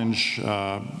challenge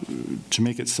to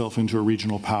make itself into a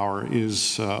regional power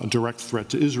is a direct threat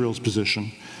to Israel's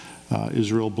position.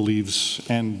 Israel believes,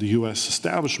 and the U.S.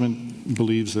 establishment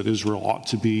believes, that Israel ought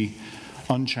to be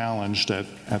unchallenged at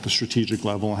the strategic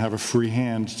level and have a free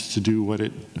hand to do what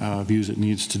it views it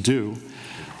needs to do.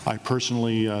 I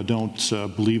personally don't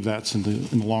believe that's in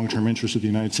the long-term interest of the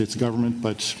United States government,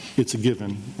 but it's a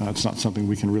given. It's not something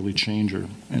we can really change, or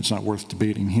it's not worth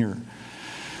debating here.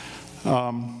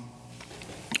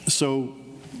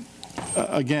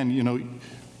 Again,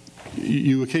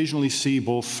 you occasionally see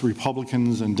both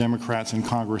Republicans and Democrats in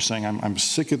Congress saying, I'm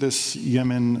sick of this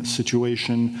Yemen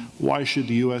situation. Why should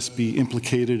the U.S. be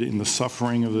implicated in the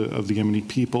suffering of the Yemeni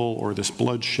people or this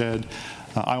bloodshed?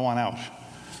 I want out.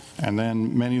 And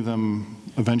then many of them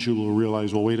eventually will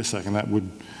realize, well, wait a second, that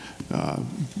would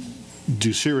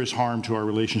do serious harm to our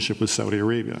relationship with Saudi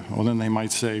Arabia. Well, then they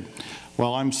might say,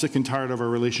 well, I'm sick and tired of our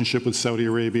relationship with Saudi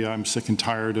Arabia. I'm sick and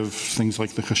tired of things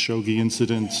like the Khashoggi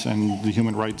incident and the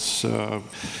human rights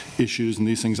issues and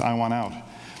these things. I want out.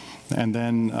 And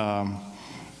then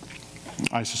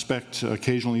I suspect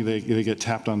occasionally they get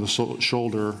tapped on the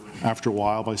shoulder after a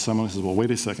while by someone who says, well, wait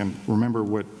a second, remember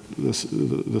what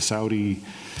the Saudi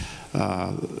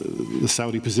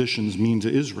positions mean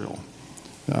to Israel.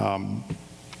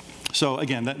 So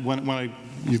again, when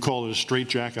you call it a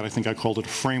straitjacket, I think I called it a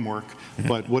framework,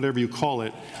 but whatever you call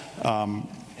it,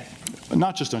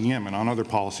 not just on Yemen, on other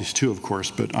policies too, of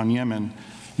course, but on Yemen,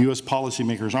 U.S.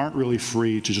 policymakers aren't really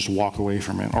free to just walk away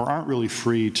from it, or aren't really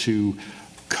free to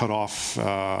cut off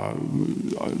our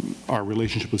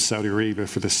relationship with Saudi Arabia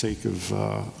for the sake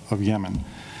of Yemen.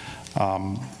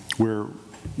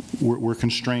 We're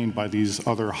constrained by these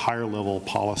other higher level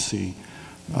policy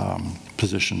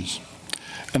positions.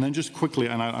 And then just quickly,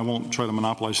 and I won't try to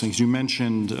monopolize things, you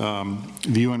mentioned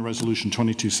the UN Resolution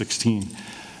 2216.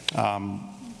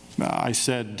 I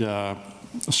said,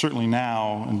 certainly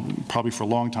now, and probably for a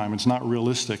long time, it's not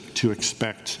realistic to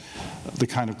expect the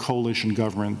kind of coalition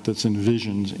government that's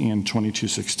envisioned in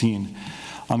 2216.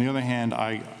 On the other hand,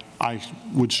 I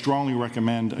would strongly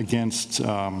recommend against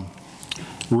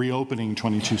reopening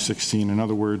 2216. In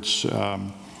other words,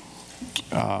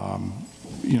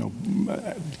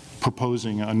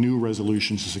 proposing a new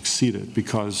resolution to succeed it,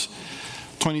 because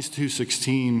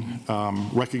 2216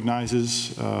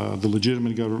 recognizes the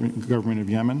legitimate government of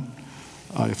Yemen.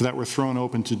 If that were thrown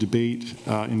open to debate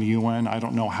in the UN, I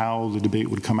don't know how the debate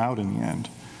would come out in the end.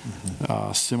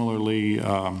 Similarly,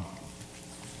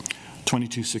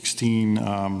 2216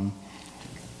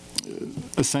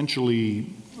 essentially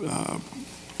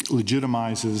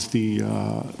legitimizes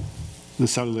the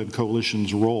Saudi-led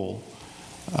coalition's role.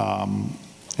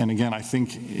 And again, I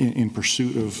think in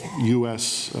pursuit of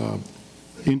U.S.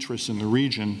 interests in the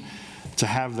region, to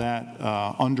have that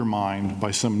undermined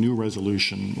by some new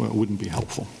resolution wouldn't be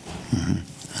helpful.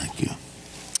 Thank you.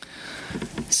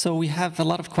 So we have a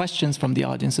lot of questions from the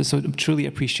audience, so truly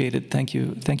appreciated. Thank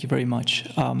you very much.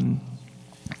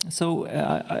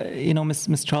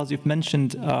 Ms. Charles, you've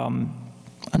mentioned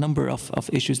a number of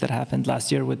issues that happened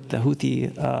last year with the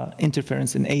Houthi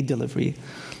interference in aid delivery,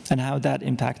 and how that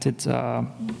impacted,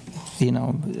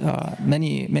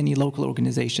 many local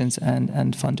organizations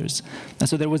and funders. And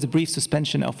so there was a brief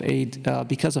suspension of aid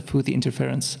because of Houthi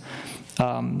interference.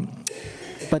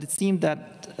 But it seemed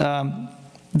that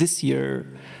this year,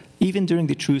 even during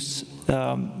the truce,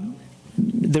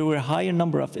 there were a higher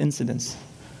number of incidents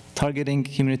targeting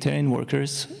humanitarian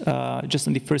workers just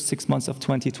in the first 6 months of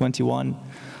 2021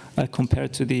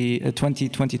 compared to the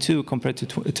 2022 compared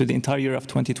to the entire year of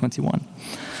 2021.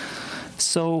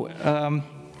 So,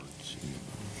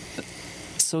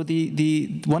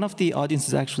 one of the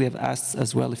audiences actually have asked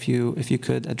as well, if you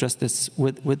could address this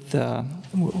with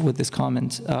this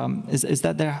comment, is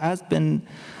that there has been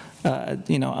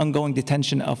ongoing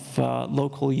detention of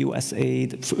local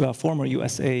USAID, former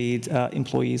USAID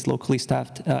employees, locally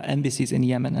staffed embassies in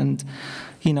Yemen, and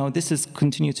this has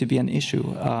continued to be an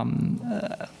issue.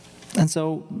 And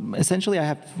so, essentially, I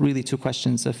have really two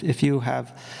questions. If you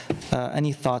have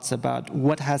any thoughts about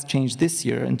what has changed this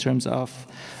year in terms of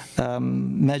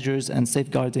measures and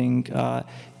safeguarding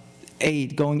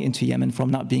aid going into Yemen from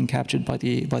not being captured by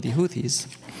the Houthis.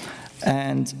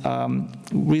 And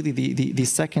really, the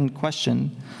second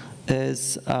question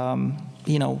is,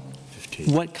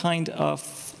 what kind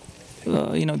of,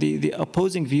 the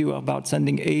opposing view about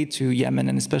sending aid to Yemen,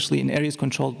 and especially in areas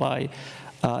controlled by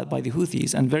the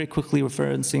Houthis. And very quickly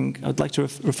I'd like to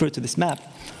refer to this map.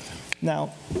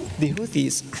 Now, the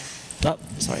Houthis,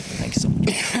 sorry, thank you so much.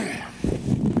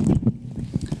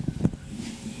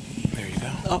 There you go.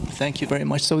 Oh, thank you very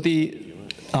much. So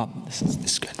this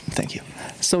is good, thank you.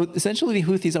 So essentially the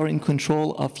Houthis are in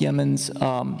control of Yemen's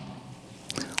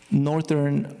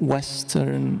northern,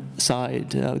 western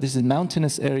side. This is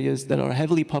mountainous areas that are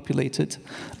heavily populated,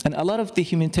 and a lot of the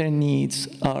humanitarian needs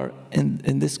are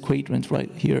in this quadrant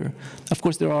right here. Of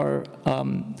course, there are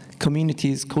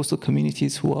communities, coastal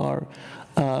communities, who are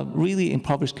really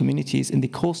impoverished communities in the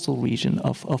coastal region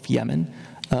of Yemen,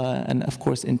 and of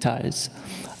course in Taiz.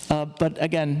 But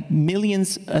again,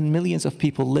 millions and millions of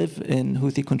people live in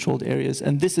Houthi-controlled areas,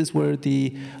 and this is where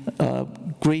the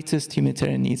greatest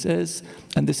humanitarian needs is,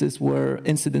 and this is where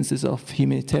incidences of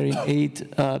humanitarian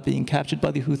aid being captured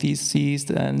by the Houthis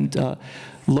seized, and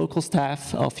local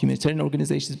staff of humanitarian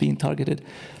organizations being targeted.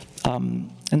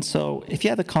 And so if you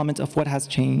have a comment of what has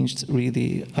changed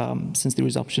really since the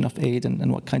resumption of aid,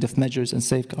 and what kind of measures and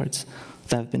safeguards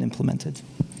that have been implemented.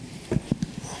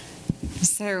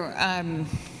 So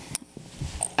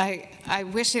I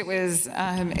wish it was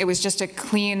just a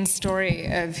clean story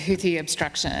of Houthi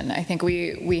obstruction. I think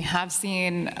we have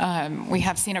seen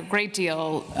a great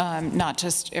deal, not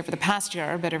just over the past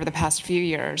year, but over the past few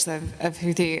years of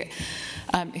Houthi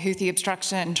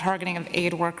obstruction, targeting of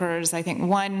aid workers. I think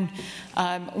one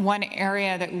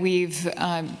area that we've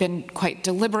been quite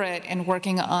deliberate in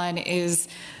working on is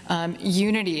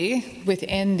unity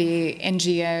within the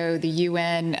NGO, the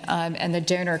UN, and the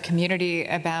donor community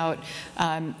about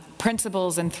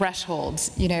principles and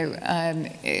thresholds.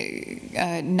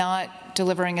 Not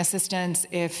delivering assistance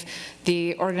if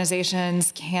the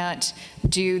organizations can't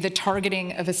do the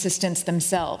targeting of assistance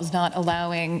themselves, not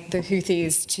allowing the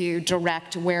Houthis to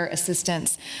direct where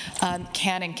assistance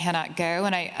can and cannot go.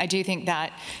 And I do think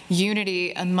that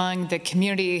unity among the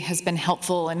community has been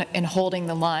helpful in holding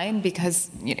the line, because,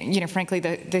 frankly,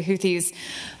 the Houthis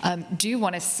do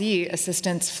want to see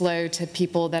assistance flow to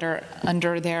people that are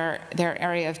under their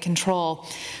area of control.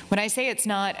 When I say it's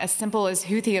not as simple as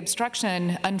Houthi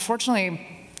obstruction, unfortunately,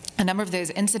 a number of those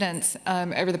incidents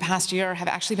over the past year have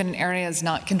actually been in areas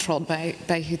not controlled by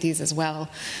Houthis as well.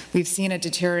 We've seen a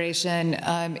deterioration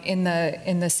in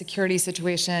the security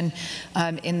situation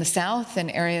in the south,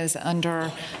 and areas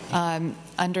under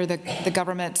the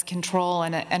government's control,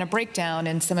 and a breakdown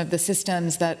in some of the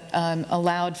systems that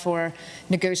allowed for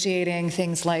negotiating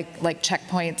things like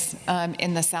checkpoints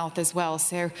in the south as well.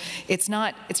 So it's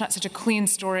not such a clean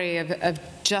story of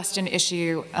just an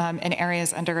issue in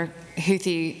areas under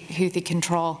Houthi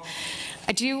control.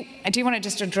 I do want to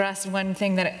just address one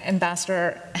thing that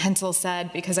Ambassador Hensel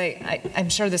said, because I'm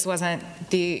sure this wasn't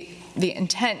the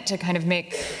intent to kind of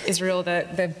make Israel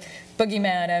the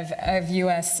boogeyman of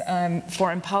U.S.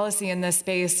 Foreign policy in this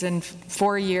space. And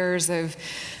 4 years of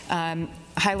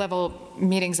high-level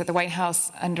meetings at the White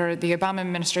House under the Obama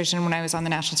administration, when I was on the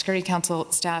National Security Council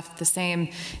staff, the same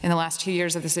in the last 2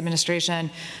 years of this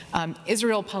administration.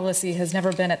 Israel policy has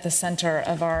never been at the center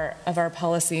of our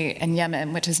policy in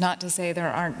Yemen, which is not to say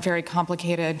there aren't very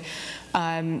complicated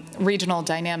regional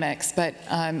dynamics, but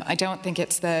I don't think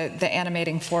it's the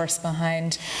animating force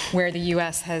behind where the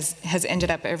U.S. has ended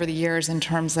up over the years in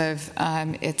terms of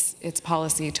its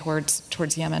policy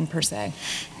towards Yemen per se.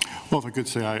 Well, if I could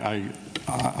say,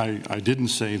 I didn't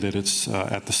say that it's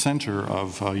at the center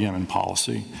of Yemen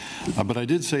policy, but I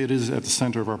did say it is at the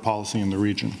center of our policy in the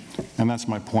region, and that's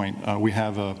my point. We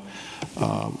have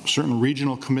certain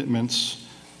regional commitments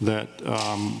that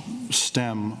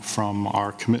stem from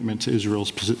our commitment to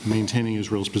maintaining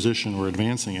Israel's position or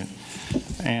advancing it,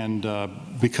 and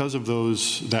because of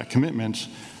that commitment,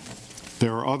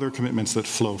 there are other commitments that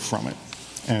flow from it,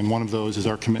 and one of those is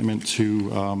our commitment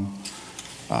to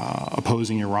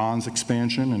opposing Iran's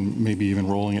expansion and maybe even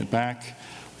rolling it back.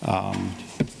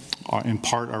 In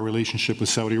part, our relationship with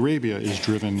Saudi Arabia is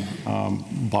driven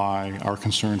by our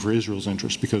concern for Israel's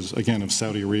interests because, again, of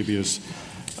Saudi Arabia's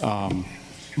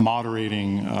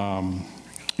moderating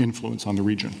influence on the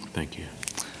region. Thank you.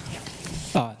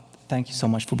 Thank you so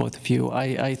much for both of you.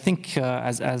 I think,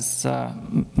 as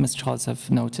Ms. Charles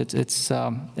have noted, it's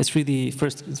really,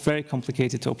 first, it's very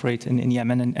complicated to operate in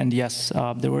Yemen, and yes,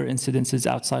 there were incidences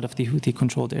outside of the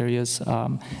Houthi-controlled areas,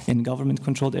 in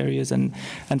government-controlled areas, and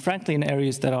frankly, in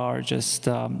areas that are just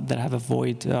that have a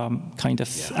void, kind of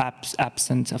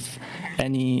absent of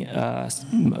any,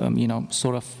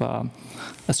 sort of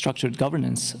a structured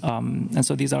governance, and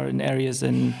so these are in areas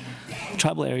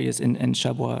tribal areas in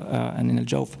Shabwa and in Al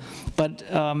Jawf. But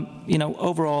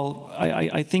overall,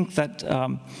 I think that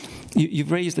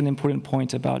you've raised an important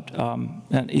point about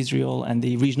Israel and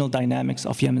the regional dynamics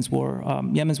of Yemen's war.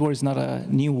 Yemen's war is not a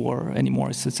new war anymore.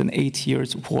 It's an 8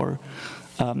 years war.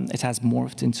 It has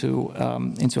morphed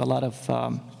into a lot of.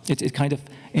 It kind of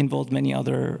involved many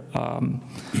other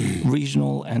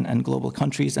regional and global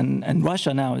countries, and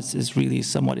Russia now is really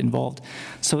somewhat involved.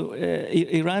 So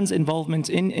Iran's involvement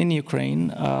in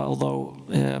Ukraine, although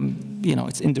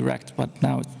it's indirect, but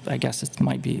now I guess it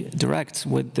might be direct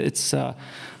with its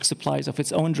supplies of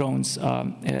its own drones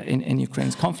in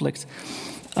Ukraine's conflict.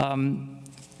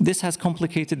 this has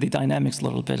complicated the dynamics a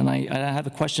little bit, and I have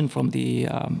a question from the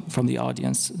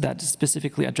audience that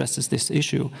specifically addresses this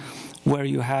issue, where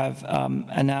you have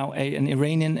now an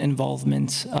Iranian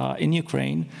involvement in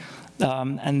Ukraine,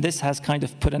 and this has kind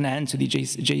of put an end to the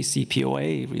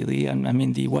JCPOA, really. And I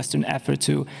mean, the Western effort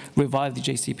to revive the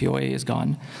JCPOA is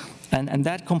gone, and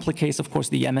that complicates, of course,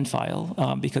 the Yemen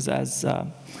file, because as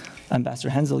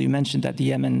Ambassador Hensel, you mentioned that the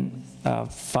Yemen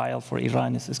file for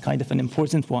Iran is kind of an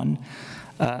important one.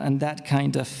 And that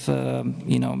kind of,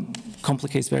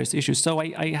 complicates various issues. So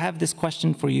I have this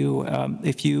question for you.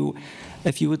 If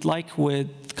you would like,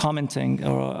 with commenting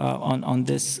on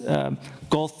this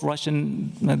Gulf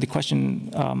Russian, the question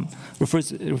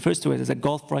refers to it as a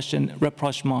Gulf Russian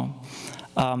rapprochement.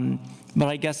 But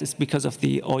I guess it's because of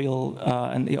the oil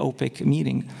and the OPEC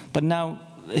meeting. But now,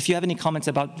 if you have any comments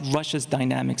about Russia's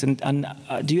dynamics, and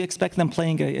do you expect them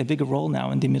playing a bigger role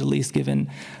now in the Middle East, given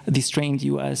the strained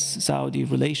U.S.-Saudi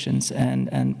relations,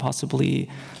 and possibly,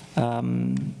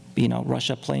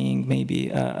 Russia playing maybe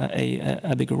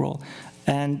a bigger role?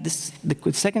 And the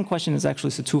second question is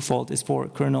actually twofold. Is for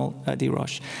Colonel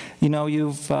Deroche.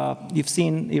 You've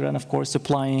seen Iran, of course,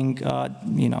 supplying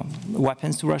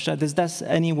weapons to Russia. Does that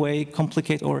any way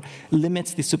complicate or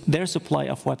limit their supply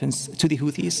of weapons to the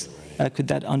Houthis? Could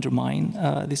that undermine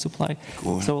the supply?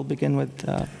 So we'll begin with.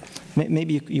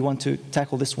 Maybe you want to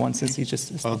tackle this one, since you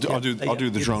just. I'll do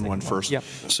the drone one first. Yep.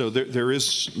 So there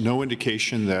is no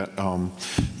indication that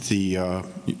the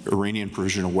Iranian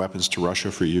provision of weapons to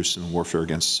Russia for use in warfare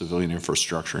against civilian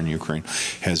infrastructure in Ukraine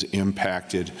has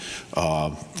impacted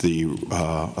the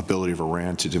ability of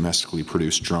Iran to domestically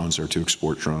produce drones or to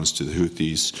export drones to the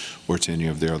Houthis or to any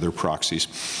of their other proxies.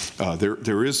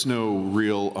 There is no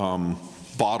real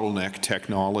bottleneck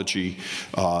technology.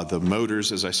 The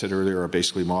motors, as I said earlier, are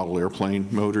basically model airplane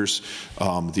motors.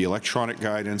 The electronic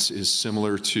guidance is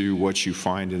similar to what you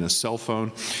find in a cell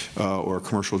phone or a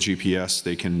commercial GPS.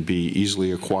 They can be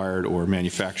easily acquired or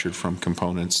manufactured from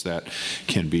components that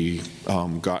can be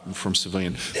gotten from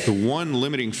civilian. The one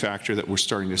limiting factor that we're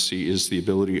starting to see is the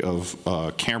ability of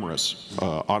cameras,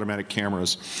 automatic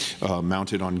cameras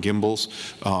mounted on gimbals.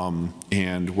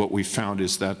 And what we found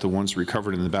is that the ones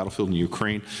recovered in the battlefield in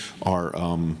Ukraine are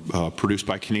produced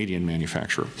by Canadian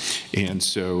manufacturer. And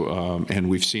so, and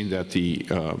we've seen that the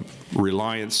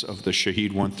reliance of the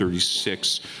Shahed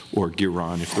 136 or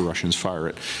Giran, if the Russians fire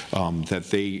it, that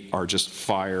they are just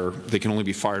they can only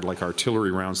be fired like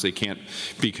artillery rounds. They can't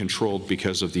be controlled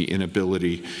because of the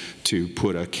inability to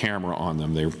put a camera on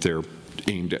them. They're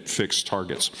aimed at fixed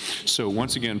targets. So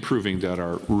once again, proving that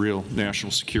our real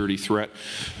national security threat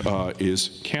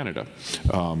is Canada.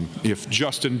 If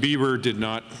Justin Bieber did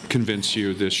not convince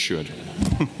you, this should.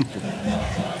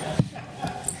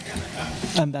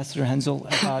 Ambassador Hensel,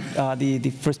 about the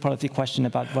first part of the question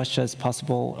about Russia's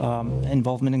possible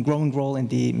involvement and growing role in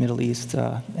the Middle East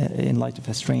in light of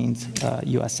a strained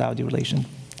U.S.-Saudi relation.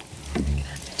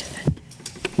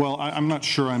 Well, I'm not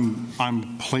sure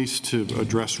I'm placed to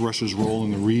address Russia's role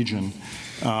in the region,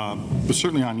 but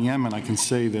certainly on Yemen, I can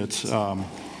say that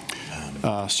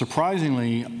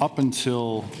surprisingly, up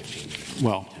until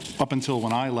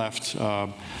when I left,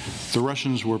 the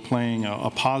Russians were playing a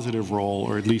positive role,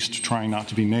 or at least trying not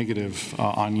to be negative,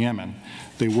 on Yemen.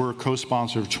 They were a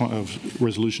co-sponsor of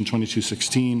Resolution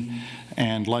 2216,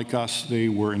 and like us, they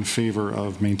were in favor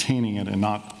of maintaining it and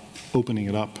not opening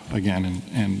it up again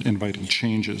and inviting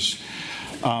changes.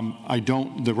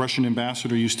 The Russian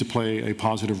ambassador used to play a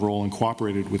positive role and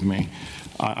cooperated with me.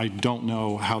 I don't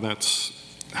know how that's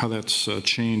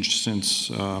changed since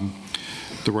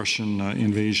the Russian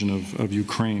invasion of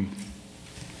Ukraine.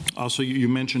 Also, you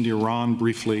mentioned Iran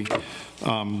briefly.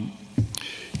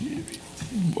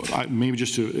 Maybe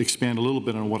just to expand a little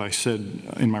bit on what I said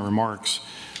in my remarks.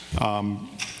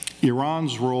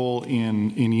 Iran's role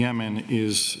in Yemen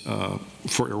is,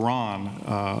 for Iran,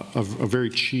 a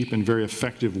very cheap and very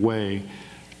effective way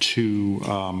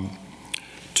to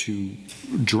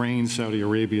drain Saudi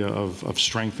Arabia of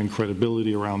strength and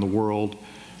credibility around the world.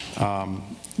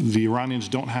 The Iranians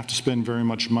don't have to spend very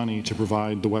much money to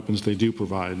provide the weapons they do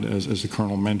provide. As the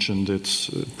Colonel mentioned,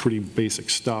 it's pretty basic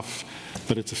stuff,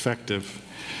 but it's effective.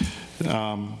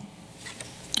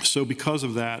 So because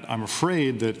of that, I'm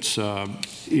afraid that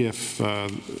if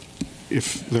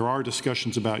there are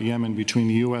discussions about Yemen between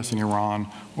the U.S. and Iran,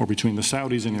 or between the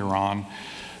Saudis and Iran,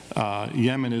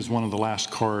 Yemen is one of the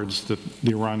last cards that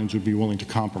the Iranians would be willing to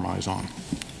compromise on.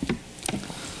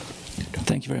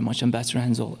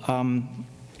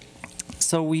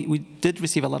 So we did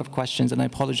receive a lot of questions, and I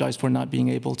apologize for not being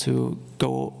able to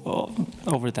go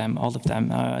over them, all of them.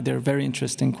 They're very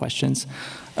interesting questions.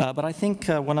 But I think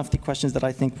one of the questions that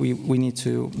I think we need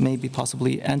to maybe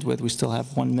possibly end with, we still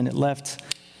have 1 minute left,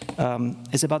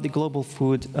 is about the global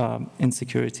food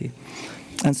insecurity.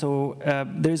 And so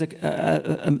there's a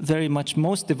very much,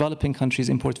 most developing countries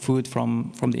import food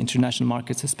from the international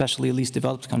markets, especially least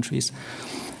developed countries.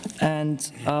 And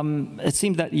it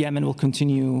seems that Yemen will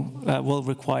will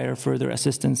require further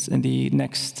assistance in the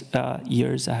next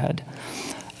years ahead.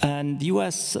 And the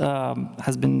U.S.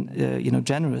 has been,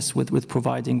 generous with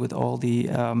providing with all the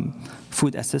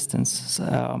food assistance.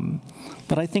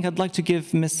 But I think I'd like to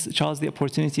give Ms. Charles the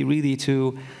opportunity really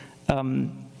to,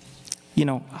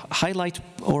 highlight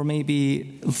or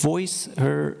maybe voice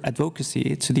her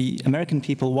advocacy to the American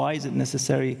people. Why is it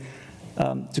necessary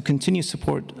to continue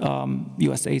support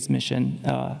USAID's mission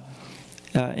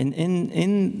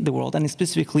in the world, and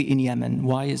specifically in Yemen?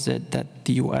 Why is it that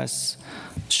the U.S.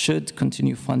 should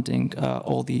continue funding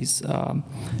all these,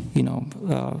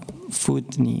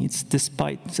 food needs,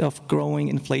 despite of growing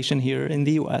inflation here in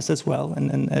the U.S. as well,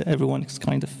 and everyone is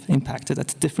kind of impacted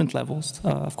at different levels,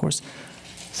 of course.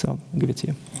 So I'll give it to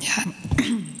you. Yeah.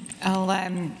 I'll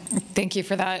thank you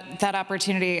for that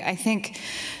opportunity. I think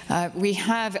we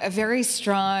have a very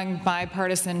strong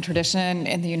bipartisan tradition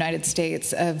in the United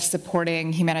States of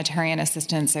supporting humanitarian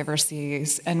assistance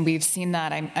overseas, and we've seen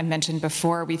that. I mentioned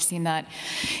before, we've seen that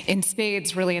in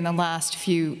spades really in the last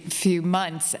few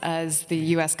months, as the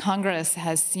U.S. Congress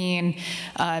has seen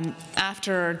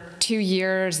after 2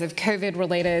 years of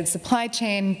COVID-related supply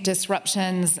chain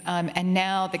disruptions, and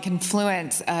now the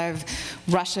confluence of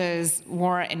Russia's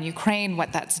war in Ukraine,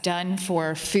 what that's done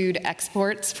for food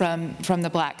exports from the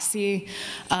Black Sea,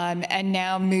 and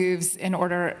now moves in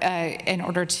order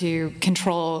to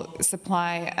control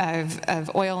supply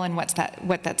of oil, and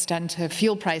what that's done to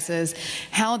fuel prices,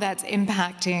 how that's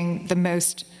impacting the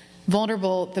most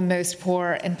vulnerable, the most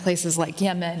poor in places like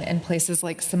Yemen and places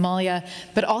like Somalia,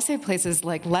 but also places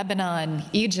like Lebanon,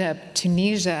 Egypt,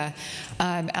 Tunisia,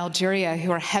 Algeria,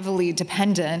 who are heavily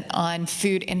dependent on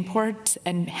food imports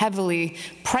and heavily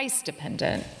price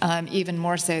dependent, even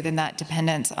more so than that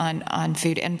dependence on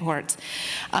food imports.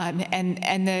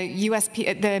 And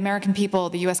the American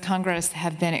people, the U.S. Congress,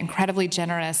 have been incredibly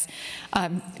generous.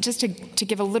 Just to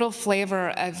give a little flavor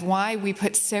of why we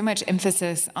put so much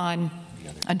emphasis on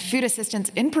food assistance,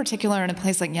 in particular in a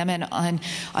place like Yemen,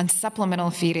 on supplemental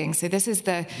feeding. So this is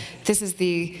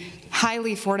the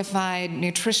highly fortified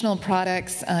nutritional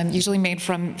products, usually made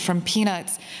from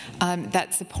peanuts,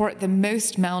 that support the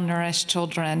most malnourished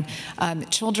children,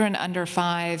 children under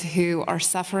 5 who are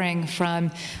suffering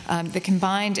from the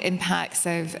combined impacts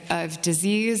of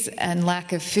disease and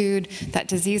lack of food, that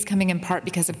disease coming in part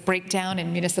because of breakdown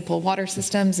in municipal water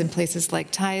systems in places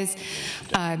like Taiz.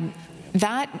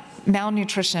 That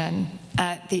malnutrition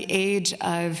at the age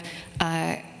of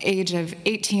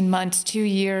 18 months, 2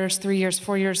 years, 3 years,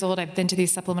 4 years old. I've been to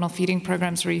these supplemental feeding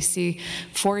programs where you see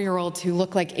 4-year-olds who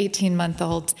look like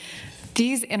 18-month-olds.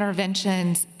 These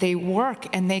interventions, they work,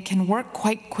 and they can work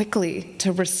quite quickly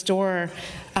to restore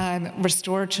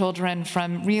children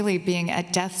from really being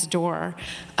at death's door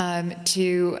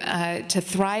to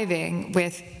thriving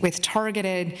with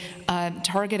targeted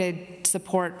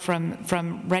support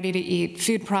from ready-to-eat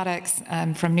food products,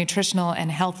 from nutritional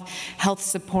and health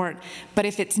support. But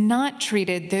if it's not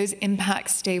treated, those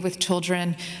impacts stay with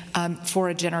children for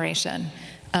a generation.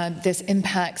 This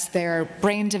impacts their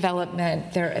brain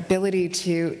development, their ability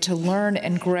to learn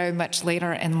and grow much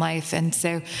later in life. And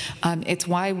so it's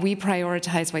why we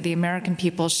prioritize, why the American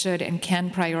people should and can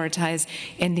prioritize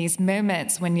in these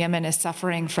moments when Yemen is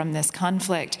suffering from this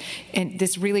conflict. And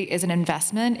this really is an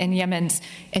investment in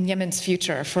Yemen's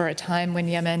future, for a time when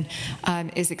Yemen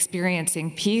is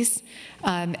experiencing peace.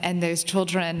 And those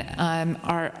children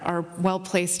are well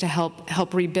placed to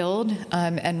help rebuild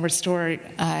and restore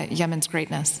Yemen's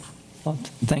greatness. Well,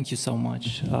 thank you so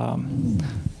much,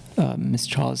 Ms.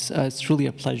 Charles. It's truly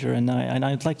a pleasure, and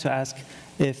I'd like to ask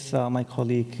if my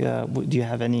colleague, do you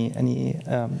have any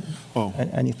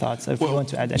thoughts? If you want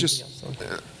to add anything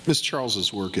else. Ms.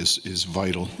 Charles's work is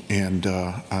vital, and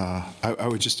I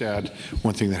would just add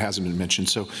one thing that hasn't been mentioned.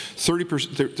 So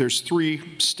 30%, there's 3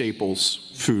 staples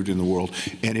food in the world,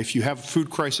 and if you have a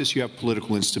food crisis, you have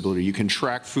political instability. You can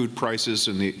track food prices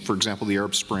in for example, the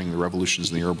Arab Spring, the revolutions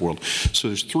in the Arab world. So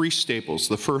there's 3 staples.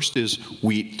 The first is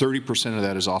wheat. 30% of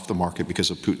that is off the market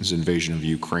because of Putin's invasion of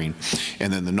Ukraine,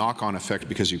 and then the knock-on effect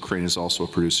because Ukraine is also a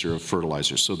producer of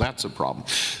fertilizer. So that's a problem.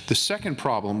 The second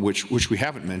problem, which we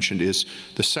haven't mentioned, is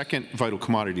the second vital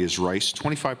commodity is rice.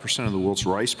 25% of the world's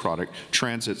rice product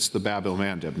transits the Bab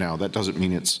el-Mandeb. Now, that doesn't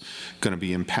mean it's going to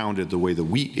be impounded the way the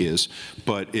wheat is,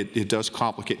 but it does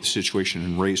complicate the situation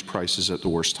and raise prices at the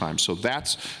worst time. So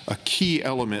that's a key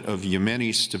element of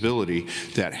Yemeni stability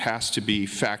that has to be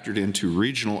factored into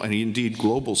regional and indeed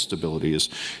global stability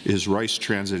is rice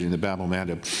transiting the Bab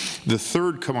el-Mandeb. The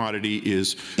third commodity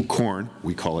is corn.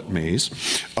 We call it maize,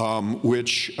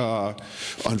 which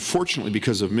unfortunately,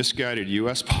 because of misguided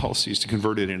U.S. policies to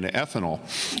convert it into ethanol,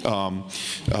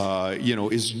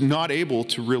 is not able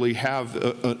to really have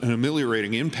an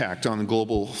ameliorating impact on the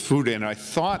global food. And I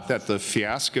thought that the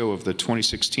fiasco of the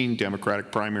 2016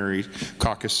 Democratic primary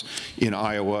caucus in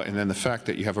Iowa, and then the fact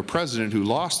that you have a president who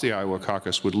lost the Iowa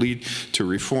caucus, would lead to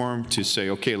reform to say,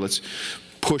 okay, let's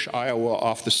push Iowa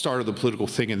off the start of the political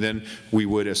thing, and then we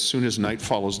would, as soon as night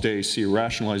follows day, see a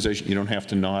rationalization. You don't have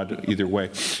to nod either way.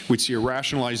 We'd see a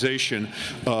rationalization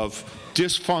of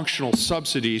dysfunctional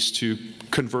subsidies to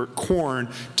convert corn,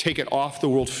 take it off the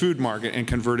world food market, and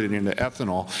convert it into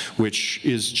ethanol, which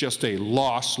is just a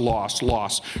loss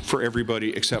for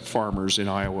everybody except farmers in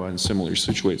Iowa and similarly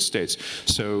situated states.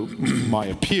 So my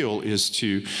appeal is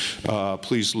to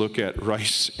please look at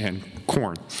rice and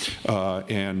corn.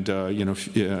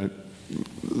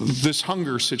 This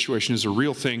hunger situation is a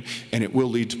real thing, and it will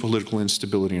lead to political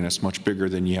instability, and it's much bigger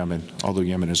than Yemen, although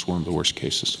Yemen is one of the worst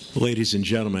cases. Ladies and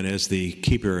gentlemen, as the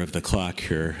keeper of the clock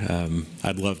here,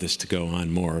 I'd love this to go on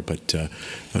more, but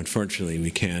unfortunately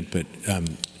we can't. But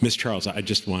Ms. Charles, I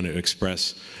just want to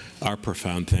express our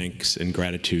profound thanks and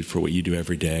gratitude for what you do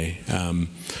every day.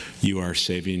 You are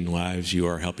saving lives, you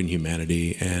are helping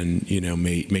humanity, and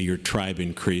may your tribe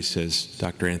increase, as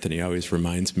Dr. Anthony always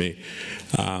reminds me.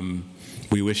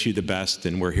 We wish you the best,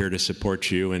 and we're here to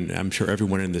support you, and I'm sure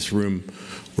everyone in this room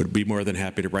would be more than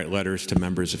happy to write letters to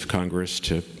members of Congress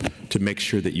to make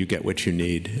sure that you get what you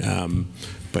need.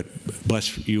 But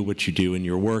bless you what you do in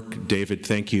your work. David,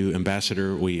 thank you.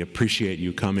 Ambassador, we appreciate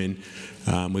you coming.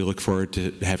 We look forward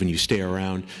to having you stay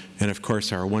around. And of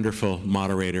course, our wonderful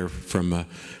moderator from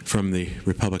the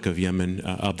Republic of Yemen,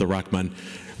 Abdulrahman,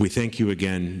 we thank you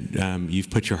again. You've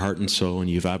put your heart and soul, and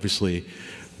you've obviously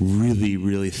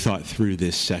really thought through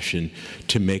this session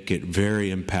to make it very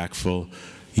impactful.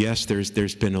 Yes,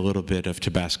 there's been a little bit of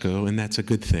Tabasco, and that's a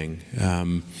good thing.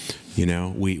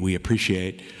 We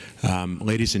appreciate.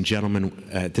 Ladies and gentlemen,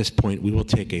 at this point, we will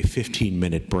take a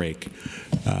 15-minute break.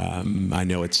 I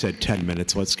know it said 10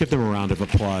 minutes. Let's give them a round of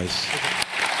applause.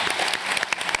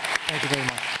 Thank you very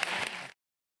much.